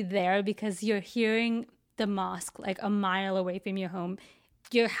easy there because you're hearing the mosque like a mile away from your home.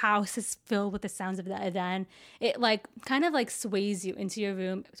 Your house is filled with the sounds of the adhan. It like kind of like sways you into your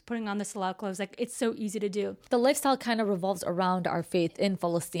room, putting on the salat clothes. Like, it's so easy to do. The lifestyle kind of revolves around our faith in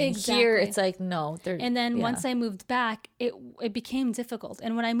Palestine. Exactly. Here, it's like, no. And then once I moved back, it became difficult.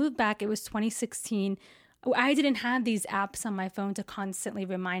 And when I moved back, it was 2016. I didn't have these apps on my phone to constantly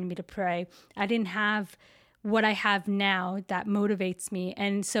remind me to pray. I didn't have what I have now that motivates me.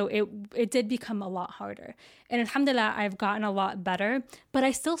 And so it did become a lot harder. And alhamdulillah, I've gotten a lot better, but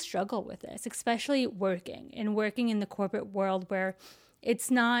I still struggle with this, especially working in the corporate world where it's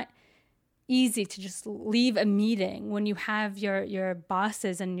not easy to just leave a meeting when you have your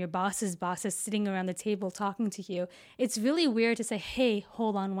bosses and your boss's bosses sitting around the table talking to you. It's really weird to say, hey,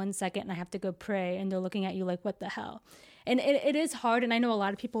 hold on 1 second, and I have to go pray. And they're looking at you like, what the hell? And it is hard, and I know a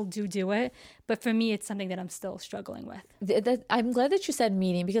lot of people do it, but for me, it's something that I'm still struggling with. I'm glad that you said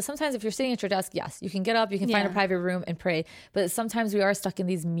meeting, because sometimes if you're sitting at your desk, yes, you can get up, you can find a private room and pray, but sometimes we are stuck in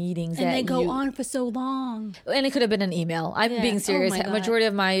these meetings. And they go on for so long. And it could have been an email. I'm being serious. A majority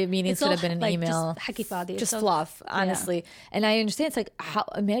of my meetings could have been an email. Just fluff, honestly. Yeah. And I understand, it's like,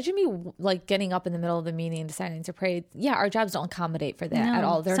 imagine me like getting up in the middle of the meeting and deciding to pray. Yeah, our jobs don't accommodate for that at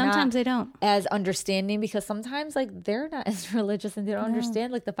all. Sometimes they don't. As understanding, because sometimes like they're not as religious and they don't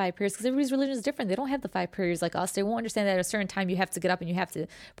understand like the 5 prayers, because everybody's religion is different. They don't have the 5 prayers like us. They won't understand that at a certain time you have to get up and you have to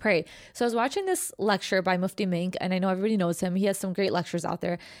pray. So I was watching this lecture by Mufti Menk, and I know everybody knows him. He has some great lectures out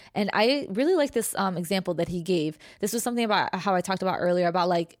there, and I really like this example that he gave. This was something about how I talked about earlier about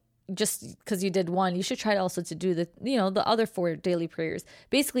like, just because you did one, you should try also to do the other 4 daily prayers.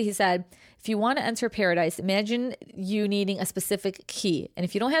 Basically, he said, if you want to enter paradise, imagine you needing a specific key. And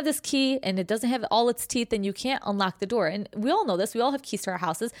if you don't have this key and it doesn't have all its teeth, then you can't unlock the door. And we all know this. We all have keys to our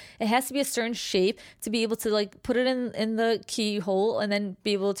houses. It has to be a certain shape to be able to like put it in the keyhole and then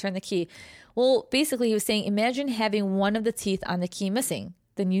be able to turn the key. Well, basically, he was saying, imagine having one of the teeth on the key missing.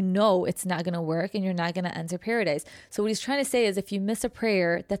 Then you know it's not going to work and you're not going to enter paradise. So what he's trying to say is, if you miss a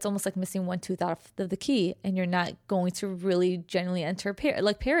prayer, that's almost like missing one tooth out of the key, and you're not going to really genuinely enter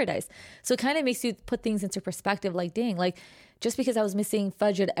paradise. So it kind of makes you put things into perspective, like, dang, like just because I was missing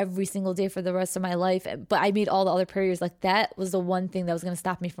Fajr every single day for the rest of my life, but I made all the other prayers, like that was the one thing that was going to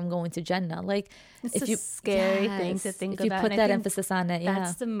stop me from going to Jannah. Like, it's a scary thing to think about. If you put that emphasis on it,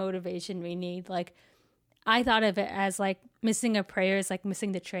 that's the motivation we need. Like, I thought of it as like missing a prayer is like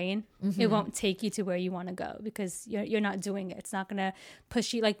missing the train. Mm-hmm. It won't take you to where you want to go because you're not doing it. It's not going to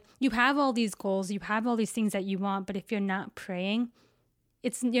push you. Like, you have all these goals, you have all these things that you want, but if you're not praying,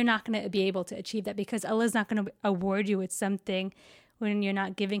 you're not going to be able to achieve that, because Allah's not going to award you with something when you're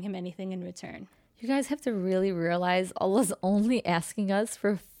not giving him anything in return. You guys have to really realize Allah's only asking us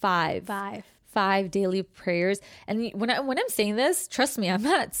for 5 daily prayers. And when I'm saying this, trust me, I'm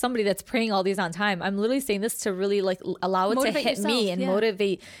not somebody that's praying all these on time. I'm literally saying this to really like allow it motivate to hit yourself, me and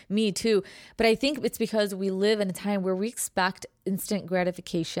motivate me too. But I think it's because we live in a time where we expect instant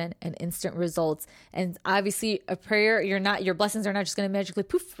gratification and instant results. And obviously a prayer, your blessings are not just going to magically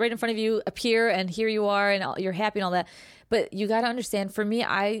poof right in front of you appear and here you are and you're happy and all that. But you got to understand, for me,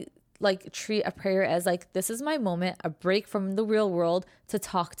 I like treat a prayer as like, this is my moment, a break from the real world to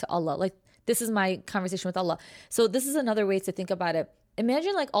talk to Allah. Like, this is my conversation with Allah. So this is another way to think about it.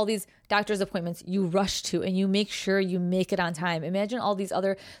 Imagine like all these doctor's appointments you rush to and you make sure you make it on time. Imagine all these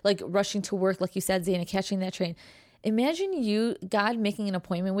other like rushing to work, like you said, Zaina, catching that train. Imagine God making an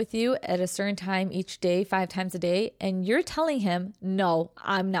appointment with you at a certain time each day, 5 times a day, and you're telling him, no,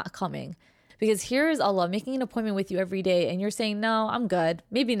 I'm not coming. Because here is Allah making an appointment with you every day and you're saying, no, I'm good,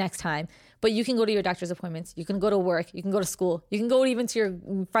 maybe next time. But you can go to your doctor's appointments. You can go to work. You can go to school. You can go even to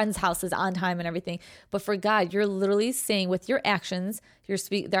your friends' houses on time and everything. But for God, you're literally saying with your actions,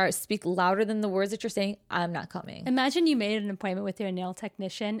 speak louder than the words that you're saying, I'm not coming. Imagine you made an appointment with your nail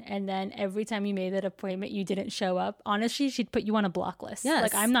technician, and then every time you made that appointment, you didn't show up. Honestly, she'd put you on a block list. Yes.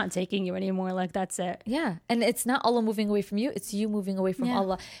 Like, I'm not taking you anymore. Like, that's it. Yeah. And it's not Allah moving away from you. It's you moving away from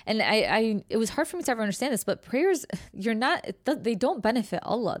Allah. And it was hard for me to ever understand this, but prayers, they don't benefit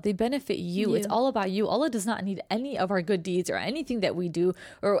Allah. They benefit you. It's all about you. Allah does not need any of our good deeds or anything that we do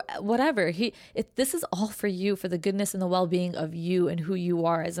or whatever. This is all for you, for the goodness and the well-being of you and who you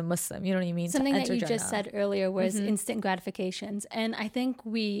are as a Muslim. You know what I mean? Something that you just said earlier was instant gratifications. And I think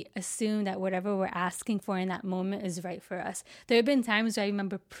we assume that whatever we're asking for in that moment is right for us. There have been times where I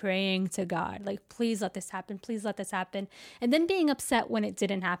remember praying to God, like, please let this happen. Please let this happen. And then being upset when it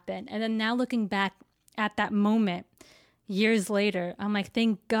didn't happen. And then now looking back at that moment, years later, I'm like,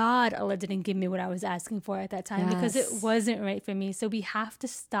 thank God Allah didn't give me what I was asking for at that time, because it wasn't right for me. So we have to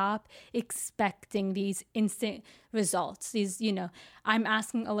stop expecting these instant results. These, I'm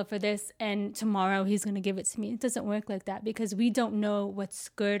asking Allah for this and tomorrow he's going to give it to me. It doesn't work like that, because we don't know what's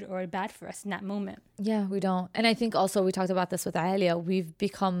good or bad for us in that moment. Yeah, we don't. And I think also we talked about this with Alia. We've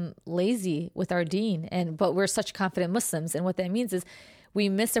become lazy with our deen, but we're such confident Muslims. And what that means is we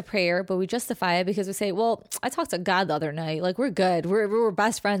miss a prayer, but we justify it because we say, well, I talked to God the other night. Like, we're good. We're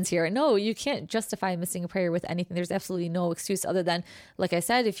best friends here. No, you can't justify missing a prayer with anything. There's absolutely no excuse other than, like I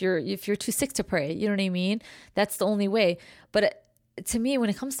said, if you're too sick to pray, you know what I mean? That's the only way. But to me, when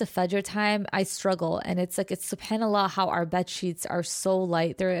it comes to Fajr time, I struggle. And it's subhanAllah how our bed sheets are so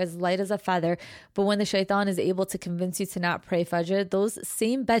light. They're as light as a feather. But when the shaitan is able to convince you to not pray Fajr, those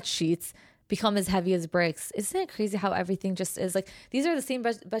same bed sheets become as heavy as bricks. Isn't it crazy how everything just is like, these are the same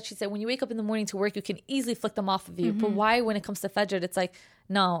bed sheets that when you wake up in the morning to work, you can easily flick them off of you. But why, when it comes to Fajr, it's like,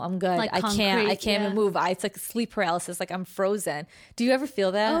 no, I'm good. Like I can't even move. It's like sleep paralysis. Like, I'm frozen. Do you ever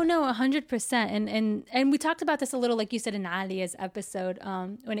feel that? Oh no, 100%. And we talked about this a little, like you said, in Alia's episode,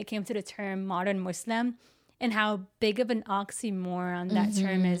 when it came to the term modern Muslim and how big of an oxymoron that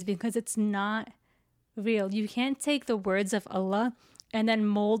term is, because it's not real. You can't take the words of Allah and then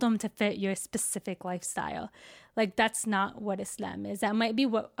mold them to fit your specific lifestyle. Like, that's not what Islam is. That might be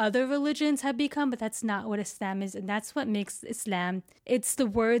what other religions have become, but that's not what Islam is. And that's what makes Islam. It's the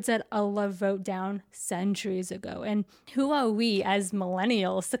words that Allah wrote down centuries ago. And who are we as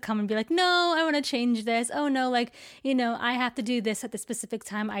millennials to come and be like, no, I want to change this. Oh no, I have to do this at the specific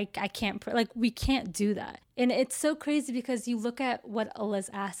time. I can't, we can't do that. And it's so crazy because you look at what Allah's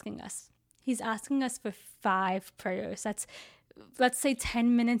asking us. He's asking us for 5 prayers. That's, let's say,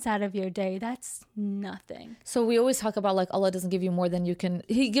 10 minutes out of your day. That's nothing. So we always talk about, like, Allah doesn't give you more than you can.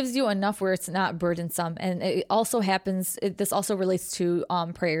 He gives you enough where it's not burdensome. And it also happens, this also relates to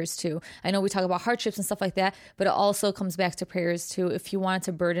prayers too. I know we talk about hardships and stuff like that, but it also comes back to prayers too. If you wanted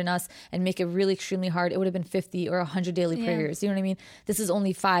to burden us and make it really extremely hard, it would have been 50 or 100 daily prayers. You know what I mean? This is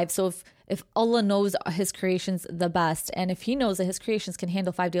only 5. So if Allah knows his creations the best, and if he knows that his creations can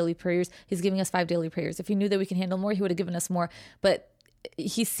handle 5 daily prayers, he's giving us 5 daily prayers. If he knew that we can handle more, he would have given us more. But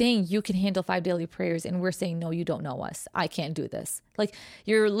he's saying you can handle 5 daily prayers, and we're saying, no, you don't know us. I can't do this. Like,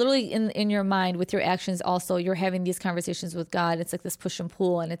 you're literally in your mind with your actions. Also, you're having these conversations with God. It's like this push and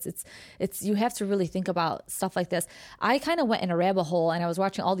pull, and it's you have to really think about stuff like this. I kind of went in a rabbit hole, and I was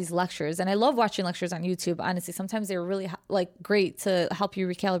watching all these lectures, and I love watching lectures on YouTube. Honestly, sometimes they're really great to help you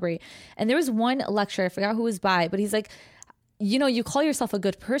recalibrate. And there was one lecture, I forgot who was by, but he's like, you call yourself a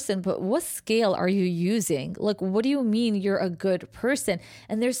good person, but what scale are you using? Like, what do you mean you're a good person?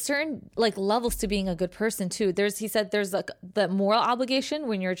 And there's certain levels to being a good person too. He said there's the moral obligation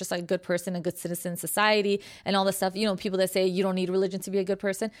when you're just a good person, a good citizen in society and all this stuff. People that say you don't need religion to be a good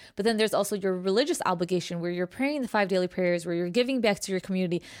person. But then there's also your religious obligation where you're praying the 5 daily prayers, where you're giving back to your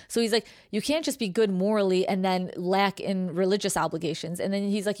community. So he's like, you can't just be good morally and then lack in religious obligations. And then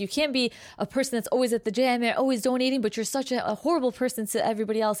he's like, you can't be a person that's always at the gym and always donating, but you're such a horrible person to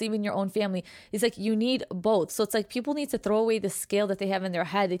everybody else, even your own family. He's like, you need both. So it's like people need to throw away the scale that they have in their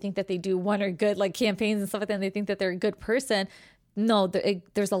head. They think that they do one or good campaigns and stuff like that, and they think that they're a good person. No,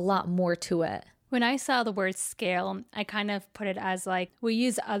 there's a lot more to it. When I saw the word scale, I kind of put it as we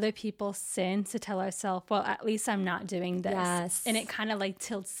use other people's sin to tell ourselves, well, at least I'm not doing this. Yes. And it kind of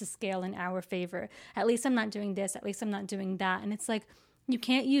tilts the scale in our favor. At least I'm not doing this. At least I'm not doing that. And it's you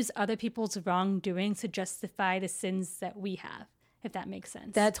can't use other people's wrongdoing to justify the sins that we have, if that makes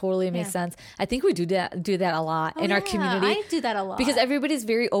sense. That totally makes sense. I think we do that a lot in our community. I do that a lot. Because everybody's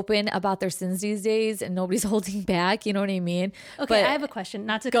very open about their sins these days and nobody's holding back. You know what I mean? Okay, I have a question.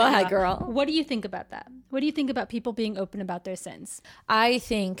 Not to go ahead, girl. What do you think about that? What do you think about people being open about their sins? I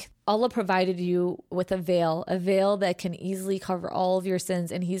think Allah provided you with a veil that can easily cover all of your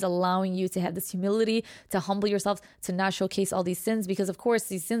sins. And he's allowing you to have this humility, to humble yourself, to not showcase all these sins. Because of course,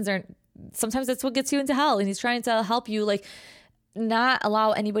 these sins sometimes that's what gets you into hell. And he's trying to help you not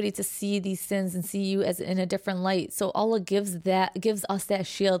allow anybody to see these sins and see you as in a different light. So Allah gives us that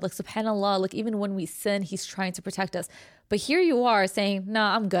shield. SubhanAllah, even when we sin, he's trying to protect us. But here you are saying, no,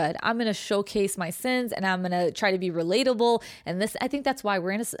 I'm good. I'm going to showcase my sins and I'm going to try to be relatable. And I think that's why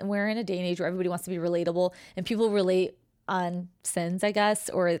we're in a day and age where everybody wants to be relatable and people relate on sins, I guess,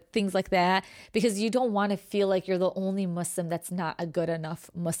 or things like that, because you don't want to feel like you're the only Muslim that's not a good enough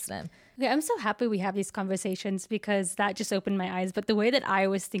Muslim. Okay, I'm so happy we have these conversations because that just opened my eyes. But the way that I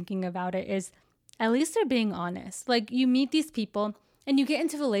was thinking about it is, at least they're being honest. You meet these people and you get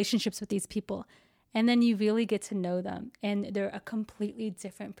into relationships with these people And then you really get to know them, and they're a completely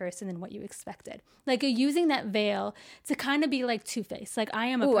different person than what you expected. Like, you're using that veil to kind of be like Two-Faced. Like, I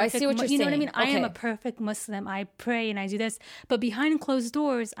am a perfect, I see what you're you know saying. what I mean? I am Okay. a perfect Muslim. I pray and I do this. But behind closed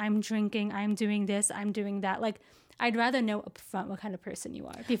doors, I'm drinking, I'm doing this, I'm doing that. Like, I'd rather know up front what kind of person you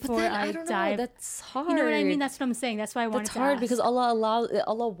are before I don't dive. know. That's hard. You know what I mean? That's what I'm saying. That's why I wanted That's to hard ask. because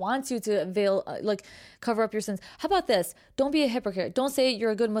Allah wants you to veil, like cover up your sins. How about this? Don't be a hypocrite. Don't say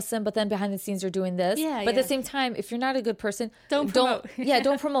you're a good Muslim, but then behind the scenes you're doing this. Yeah, but at the same time, if you're not a good person, Don't promote.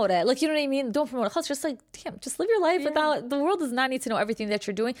 don't promote it. Like, you know what I mean? Don't promote it. It's just like, damn, just live your life without, the world does not need to know everything that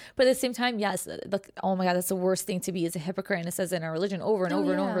you're doing. But at the same time, yes, look, oh my God, that's the worst thing to be, is a hypocrite. And it says in our religion over and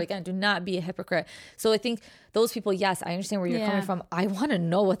over and over again, do not be a hypocrite. So I think those people, yes, I understand where you're coming from. I want to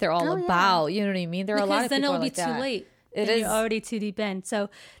know what they're all about. You know what I mean? There are a lot of people then it'll be like that. too late. It and is. You're already too deep in. So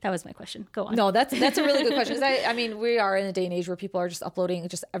that was my question. Go on. No, that's a really good question. 'Cause I mean, we are in a day and age where people are just uploading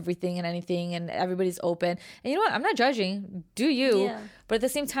just everything and anything, and everybody's open. And you know what? I'm not judging. Do you? Yeah. But at the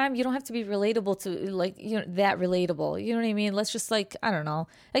same time, you don't have to be relatable to, like, you know, that relatable. You know what I mean? Let's just, like, I don't know.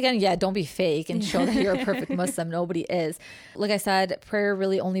 Again, yeah, don't be fake and show that you're a perfect Muslim. Nobody is. Like I said, prayer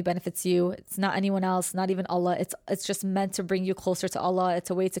really only benefits you. It's not anyone else, not even Allah. It's just meant to bring you closer to Allah. It's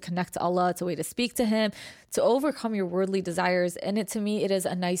a way to connect to Allah. It's a way to speak to Him, to overcome your worldly desires. And to me, it is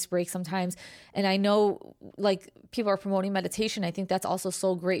a nice break sometimes. And I know, like, people are promoting meditation. I think that's also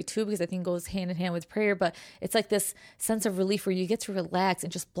so great too, because I think it goes hand in hand with prayer. But it's like this sense of relief where you get to relax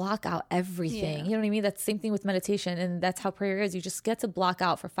and just block out everything. Yeah. You know what I mean? That's the same thing with meditation. And that's how prayer is. You just get to block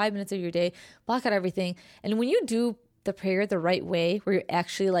out for 5 minutes of your day, block out everything. And when you do the prayer the right way, where you're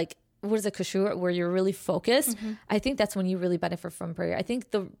actually like, what is it, khushu', where you're really focused, I think that's when you really benefit from prayer. I think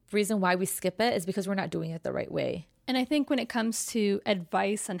the reason why we skip it is because we're not doing it the right way. And I think when it comes to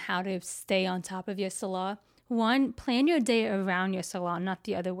advice on how to stay on top of your salah, one, plan your day around your salah, not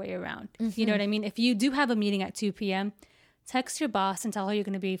the other way around. You know what I mean? If you do have a meeting at 2 p.m., text your boss and tell her you're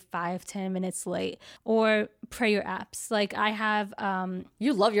going to be 5-10 minutes late, or pray your apps. Like, I have,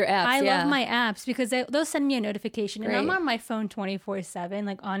 You love your apps. I love my apps because they'll send me a notification, and I'm Great. on my phone 24/7.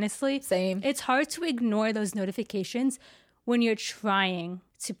 Like, honestly, Same. It's hard to ignore those notifications when you're trying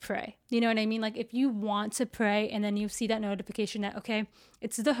to pray. You know what I mean? Like, if you want to pray and then you see that notification that, okay,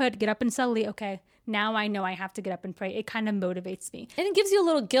 it's the hood, get up and salli. Okay, now I know I have to get up and pray. It kind of motivates me. And it gives you a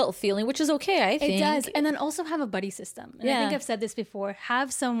little guilt feeling, which is okay, I think. It does. And then also have a buddy system. And I think I've said this before.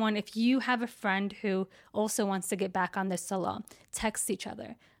 Have someone, if you have a friend who also wants to get back on this salah, text each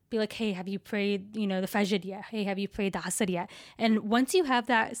other. Be like, hey, have you prayed, the Fajr yet? Hey, have you prayed the Asr yet? And once you have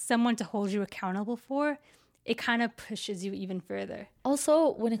that, someone to hold you accountable for, it kind of pushes you even further.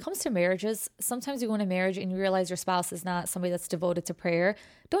 Also, when it comes to marriages, sometimes you go in a marriage and you realize your spouse is not somebody that's devoted to prayer.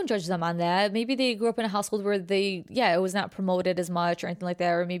 Don't judge them on that. Maybe they grew up in a household where it was not promoted as much or anything like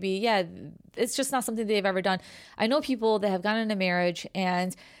that. Or maybe, it's just not something they've ever done. I know people that have gotten in a marriage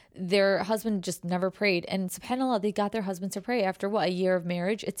and their husband just never prayed, and subhanAllah, they got their husband to pray after a year of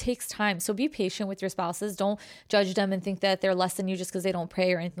marriage. It takes time. So be patient with your spouses. Don't judge them and think that they're less than you just because they don't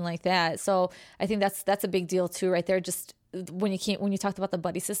pray or anything like that. So I think that's a big deal too, right there. Just when you talked about the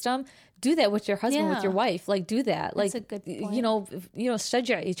buddy system, do that with your husband, with your wife. Like, do that. That's like, a good point.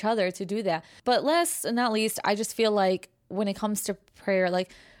 schedule each other to do that. But last but not least, I just feel like when it comes to prayer,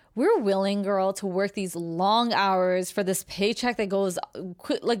 like, we're willing, girl, to work these long hours for this paycheck that goes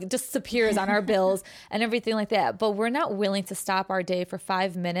like disappears on our bills and everything like that. But we're not willing to stop our day for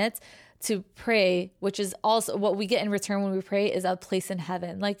 5 minutes to pray, which is also what we get in return when we pray is a place in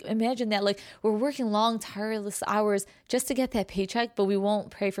heaven. Like, imagine that. Like, we're working long, tireless hours just to get that paycheck, but we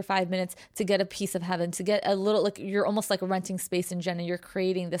won't pray for 5 minutes to get a piece of heaven, to get a little, like, you're almost like renting space in Jannah. You're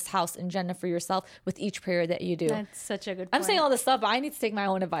creating this house in Jannah for yourself with each prayer that you do. That's such a good point. I'm saying all this stuff, but I need to take my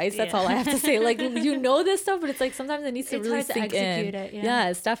own advice. That's all I have to say. Like, this stuff, but it's like sometimes it needs to really hard to sink execute in. it, yeah.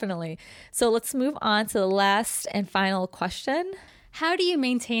 Yes, definitely. So let's move on to the last and final question. How do you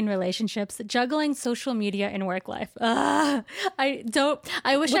maintain relationships juggling social media and work life? I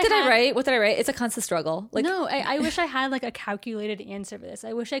wish What did I write? It's a constant struggle. Like, no, I wish I had like a calculated answer for this.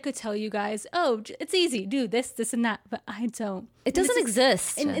 I wish I could tell you guys, it's easy, do this, and that, but I don't. it doesn't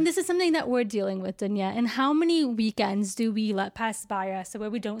exist. And this is something that we're dealing with, Dunya. And how many weekends do we let pass by us where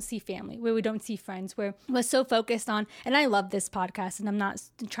we don't see family, where we don't see friends, where we're so focused on, and I love this podcast and I'm not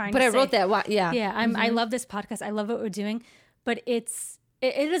trying but to I wrote that. Yeah. Yeah, I love this podcast. I love what we're doing. But it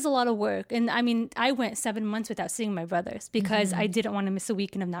is a lot of work. And I mean, I went 7 months without seeing my brothers because I didn't want to miss a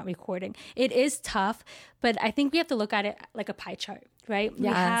weekend of not recording. It is tough, but I think we have to look at it like a pie chart. right? Yes. We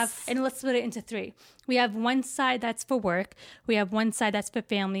have, and let's split it into three. We have one side that's for work, we have one side that's for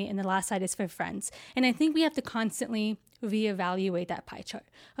family, and the last side is for friends. And I think we have to constantly reevaluate that pie chart.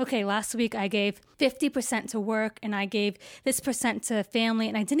 Okay, last week I gave 50% to work and I gave this percent to family,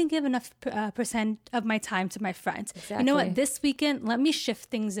 and I didn't give enough percent of my time to my friends. Exactly. You know what? This weekend, let me shift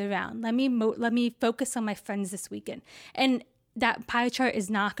things around. Let me focus on my friends this weekend. And that pie chart is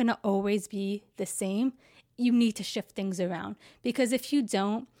not going to always be the same. You need to shift things around, because if you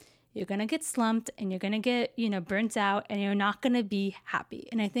don't, you're going to get slumped and you're going to get, burnt out, and you're not going to be happy.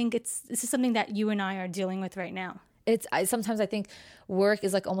 And I think this is something that you and I are dealing with right now. Sometimes I think work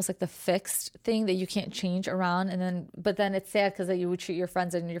is like almost like the fixed thing that you can't change around, but then it's sad because you would treat your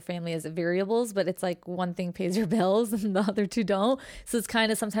friends and your family as variables, but it's like one thing pays your bills and the other two don't. So it's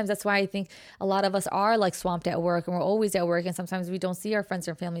kind of, sometimes that's why I think a lot of us are like swamped at work, and we're always at work, and sometimes we don't see our friends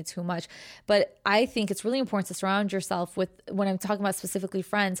and family too much. But I think it's really important to surround yourself with, when I'm talking about specifically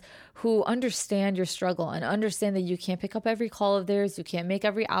friends, who understand your struggle and understand that you can't pick up every call of theirs, you can't make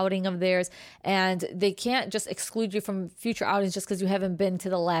every outing of theirs, and they can't just exclude you from future outings just because you haven't been to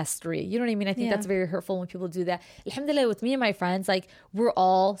the last 3. You know what I mean? I think that's very hurtful when people do that. Alhamdulillah, with me and my friends, like, we're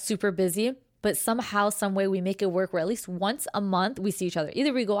all super busy, but somehow, some way we make it work where at least once a month we see each other.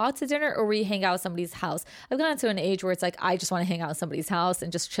 Either we go out to dinner or we hang out at somebody's house. I've gotten to an age where it's like, I just want to hang out at somebody's house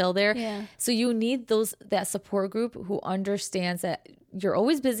and just chill there. Yeah. So you need that support group who understands that you're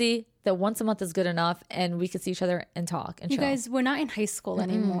always busy, that once a month is good enough, and we can see each other and talk and you chill. guys, we're not in high school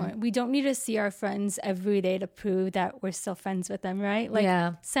anymore. We don't need to see our friends every day to prove that we're still friends with them, right?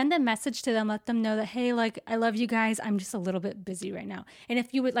 Like, send a message to them, let them know that, hey, like, I love you guys, I'm just a little bit busy right now. And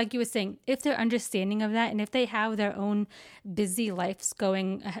if you would, like you were saying, if they're understanding of that, and if they have their own busy lives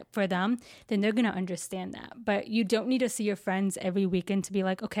going for them, then they're going to understand that. But you don't need to see your friends every weekend to be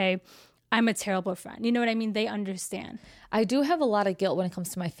like, okay, I'm a terrible friend. You know what I mean? They understand. I do have a lot of guilt when it comes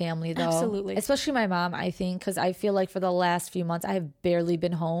to my family, though. Absolutely. Especially my mom, I think, because I feel like for the last few months, I have barely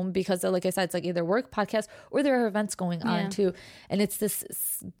been home because, like I said, it's like either work, podcast, or there are events going on too. And it's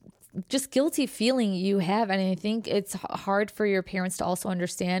this just guilty feeling you have. And I think it's hard for your parents to also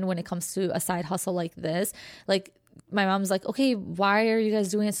understand when it comes to a side hustle like this. Like, my mom's like, okay, why are you guys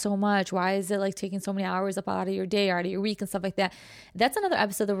doing it so much? Why is it like taking so many hours up out of your day or out of your week and stuff like that? That's another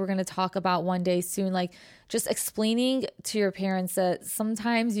episode that we're going to talk about one day soon. Like, just explaining to your parents that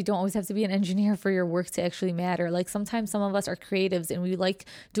sometimes you don't always have to be an engineer for your work to actually matter. Like, sometimes some of us are creatives and we like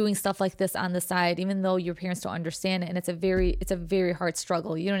doing stuff like this on the side, even though your parents don't understand it. And it's a very hard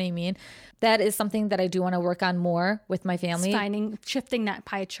struggle. You know what I mean? That is something that I do want to work on more with my family. Shifting that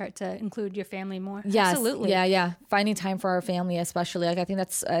pie chart to include your family more. Yes, absolutely. Yeah. Finding time for our family, especially. Like, I think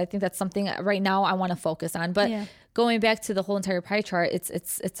that's something right now I want to focus on. But going back to the whole entire pie chart, it's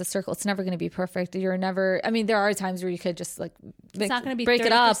a circle. It's never going to be perfect. You're never. I mean, there are times where you could just like it's not going to be break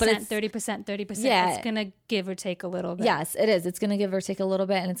it up, but it's 30%. Yeah, it's going to give or take a little bit. Yes, it is. It's going to give or take a little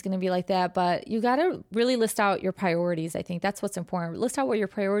bit, and it's going to be like that. But you got to really list out your priorities. I think that's what's important. List out what your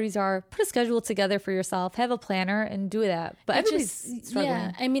priorities are. Put a schedule together for yourself. Have a planner and do that. But everybody's struggling.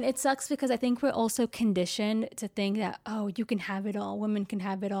 Yeah, I mean, it sucks because I think we're also conditioned to think that, oh, you can have it all. Women can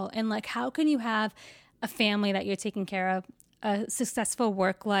have it all. And like, how can you have a family that you're taking care of, a successful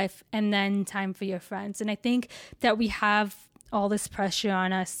work life, and then time for your friends? And I think that we have all this pressure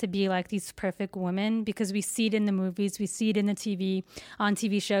on us to be like these perfect women because we see it in the movies, we see it in the TV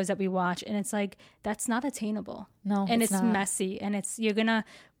shows that we watch, and it's like, that's not attainable. No, and it's not. messy, and you're gonna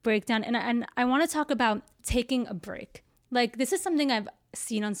break down. And I want to talk about taking a break. Like, this is something I've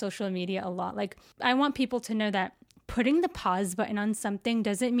seen on social media a lot. Like, I want people to know that putting the pause button on something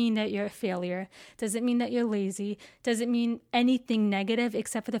doesn't mean that you're a failure, doesn't mean that you're lazy, doesn't mean anything negative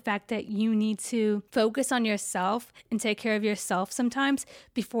except for the fact that you need to focus on yourself and take care of yourself sometimes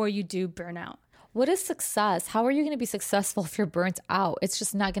before you do burn out. What is success? How are you going to be successful if you're burnt out? It's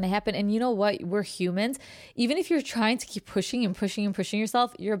just not going to happen. And you know what? We're humans. Even if you're trying to keep pushing and pushing and pushing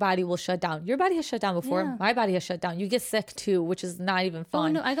yourself, your body will shut down. Your body has shut down before. Yeah. My body has shut down. You get sick too, which is not even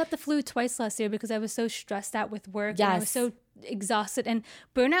fun. Oh no, I got the flu twice last year because I was so stressed out with work. Yes. And I was so exhausted. And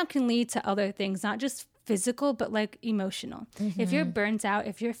burnout can lead to other things, not just physical, but like emotional. If you're burnt out,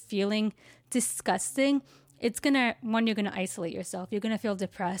 if you're feeling disgusting, it's gonna, you're gonna isolate yourself. You're gonna feel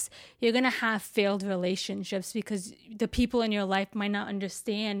depressed. You're gonna have failed relationships because the people in your life might not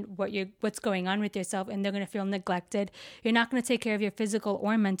understand what's going on with yourself, and they're gonna feel neglected. You're not gonna take care of your physical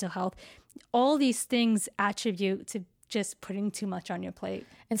or mental health. All these things attribute to just putting too much on your plate.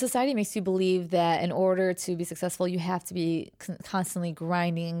 And society makes you believe that in order to be successful, you have to be constantly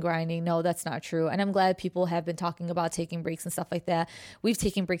grinding. No, that's not true. And I'm glad people have been talking about taking breaks and stuff like that. We've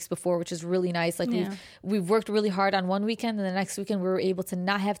taken breaks before, which is really nice. Like we've worked really hard on one weekend, and the next weekend we were able to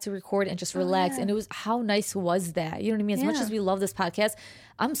not have to record and just relax. And it was, how nice was that? You know what I mean? As much as we love this podcast,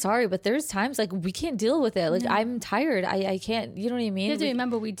 I'm sorry, but there's times like we can't deal with it. Like I'm tired. I can't, you know what I mean? You have to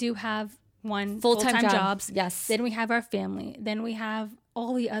remember, we do have full-time jobs. Yes. Then we have our family. Then we have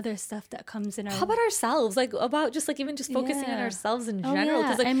all the other stuff that comes in our... How about ourselves? Like about just like even just focusing on ourselves in general.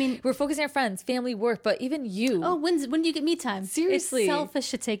 Because like, I mean, we're focusing on friends, family, work, but even you. Oh, when do you get me time? Seriously. It's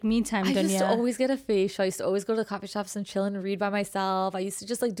selfish to take me time, I Dunya. used to always get a facial. I used to always go to the coffee shops and chill and read by myself. I used to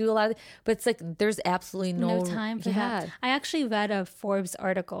just like do a lot of... But it's like there's absolutely no time for that. I actually read a Forbes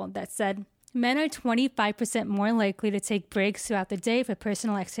article that said... Men are 25% more likely to take breaks throughout the day for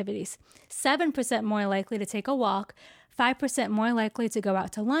personal activities, 7% more likely to take a walk, 5% more likely to go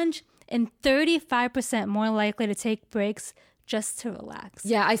out to lunch, and 35% more likely to take breaks just to relax.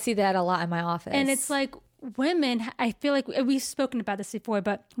 Yeah, I see that a lot in my office. And it's like women, I feel like we've spoken about this before,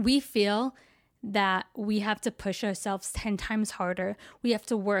 but we feel that we have to push ourselves 10 times harder. We have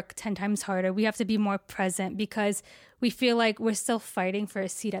to work 10 times harder. We have to be more present because we feel like we're still fighting for a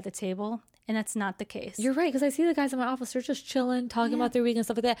seat at the table. And that's not the case. You're right, because I see the guys in my office, they're just chilling, talking about their week and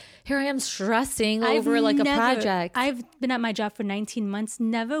stuff like that. Here I am stressing over like a project. I've been at my job for 19 months,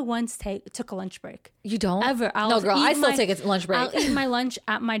 never once took a lunch break. You don't? Ever. No, girl, I still take a lunch break. I'll eat my lunch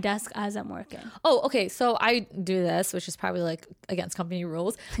at my desk as I'm working. Oh, okay. So I do this, which is probably like against company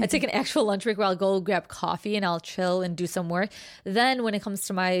rules. I take an actual lunch break where I'll go grab coffee and I'll chill and do some work. Then when it comes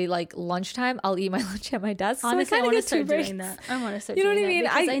to my like lunchtime, I'll eat my lunch at my desk. Honestly, so I want to start doing that. I want to start doing that. You know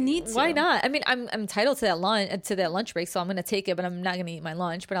what I mean? I need to. Why not? I mean, I'm entitled to that lunch break, so I'm going to take it, but I'm not going to eat my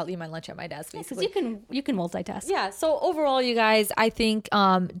lunch, but I'll eat my lunch at my desk, basically. Because you can multitask. Yeah. So overall, you guys, I think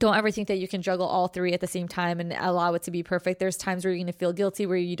don't ever think that you can juggle all three at the same time and allow it to be perfect. There's times where you're going to feel guilty,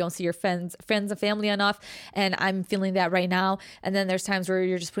 where you don't see your friends and family enough, and I'm feeling that right now. And then there's times where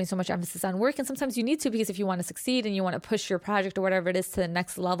you're just putting so much emphasis on work, and sometimes you need to, because if you want to succeed and you want to push your project or whatever it is to the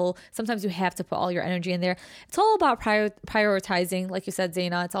next level, sometimes you have to put all your energy in there. It's all about prioritizing, like you said,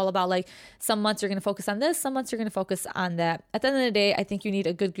 Zaina. It's all about like some months you're going to focus on this, some months you're going to focus on that. At the end of the day, I think you need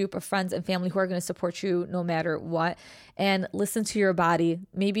a good group of friends and family who are going to support you no matter what, and listen to your body.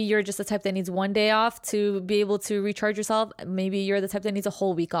 Maybe you're just the type that needs one day off to be able to recharge yourself. Maybe you're the type that needs a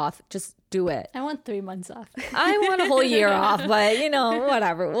whole week off. Just do it. I want 3 months off. I want a whole year off, but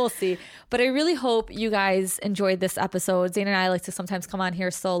whatever. We'll see. But I really hope you guys enjoyed this episode. Zaina and I like to sometimes come on here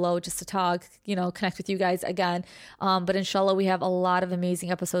solo just to talk, connect with you guys again. But inshallah, we have a lot of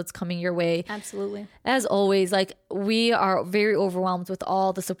amazing episodes coming your way. Absolutely. As always, like we are very overwhelmed with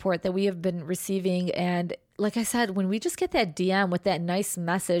all the support that we have been receiving. And like I said, when we just get that DM with that nice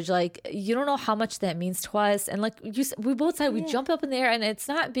message, like you don't know how much that means to us. And like we both said, we jump up in the air, and it's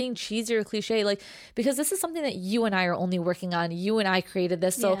not being cheesy or cliche, like, because this is something that you and I are only working on. You and I created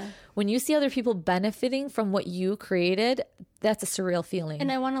this. So when you see other people benefiting from what you created, that's a surreal feeling.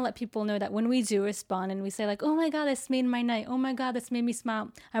 And I want to let people know that when we do respond and we say like, oh my God, this made my night. Oh my God, this made me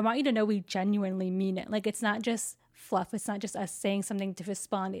smile. I want you to know we genuinely mean it. Like, it's not just fluff. It's not just us saying something to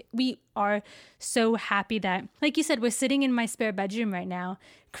respond. We are so happy that, like you said, we're sitting in my spare bedroom right now,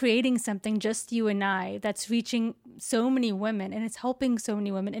 creating something, just you and I, that's reaching so many women, and it's helping so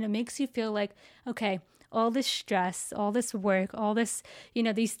many women. And it makes you feel like, okay, all this stress, all this work, all this,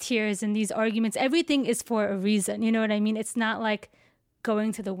 these tears and these arguments, everything is for a reason. You know what I mean? It's not like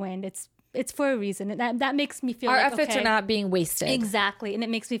going to the wind. It's for a reason. And that makes me feel our like, efforts are not being wasted. Exactly. And it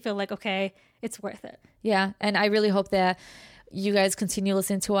makes me feel like, okay, it's worth it. Yeah. And I really hope that you guys continue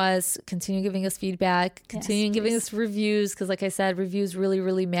listening to us, continue giving us feedback, continue giving us reviews. Because like I said, reviews really,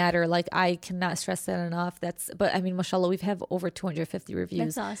 really matter. Like, I cannot stress that enough. But I mean, mashallah, we've have over 250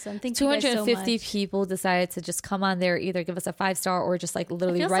 reviews. That's awesome. Thank you guys so much. 250 people decided to just come on there, either give us a 5-star or just like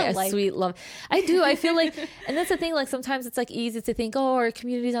literally write a sweet love. I do. I feel like, and that's the thing, like sometimes it's like easy to think, oh, our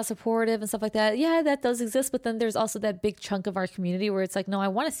community's not supportive and stuff like that. Yeah, that does exist. But then there's also that big chunk of our community where it's like, no, I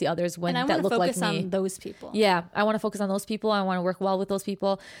want to see others that look like me. And I want to focus on those people. Yeah, I want to focus on those people. I want to work well with those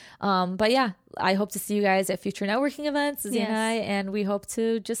people. But yeah, I hope to see you guys at future networking events, Zaina and I, and we hope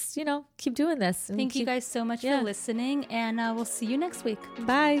to just, keep doing this. Thank you guys so much for listening, and we'll see you next week.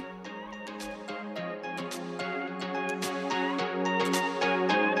 Bye.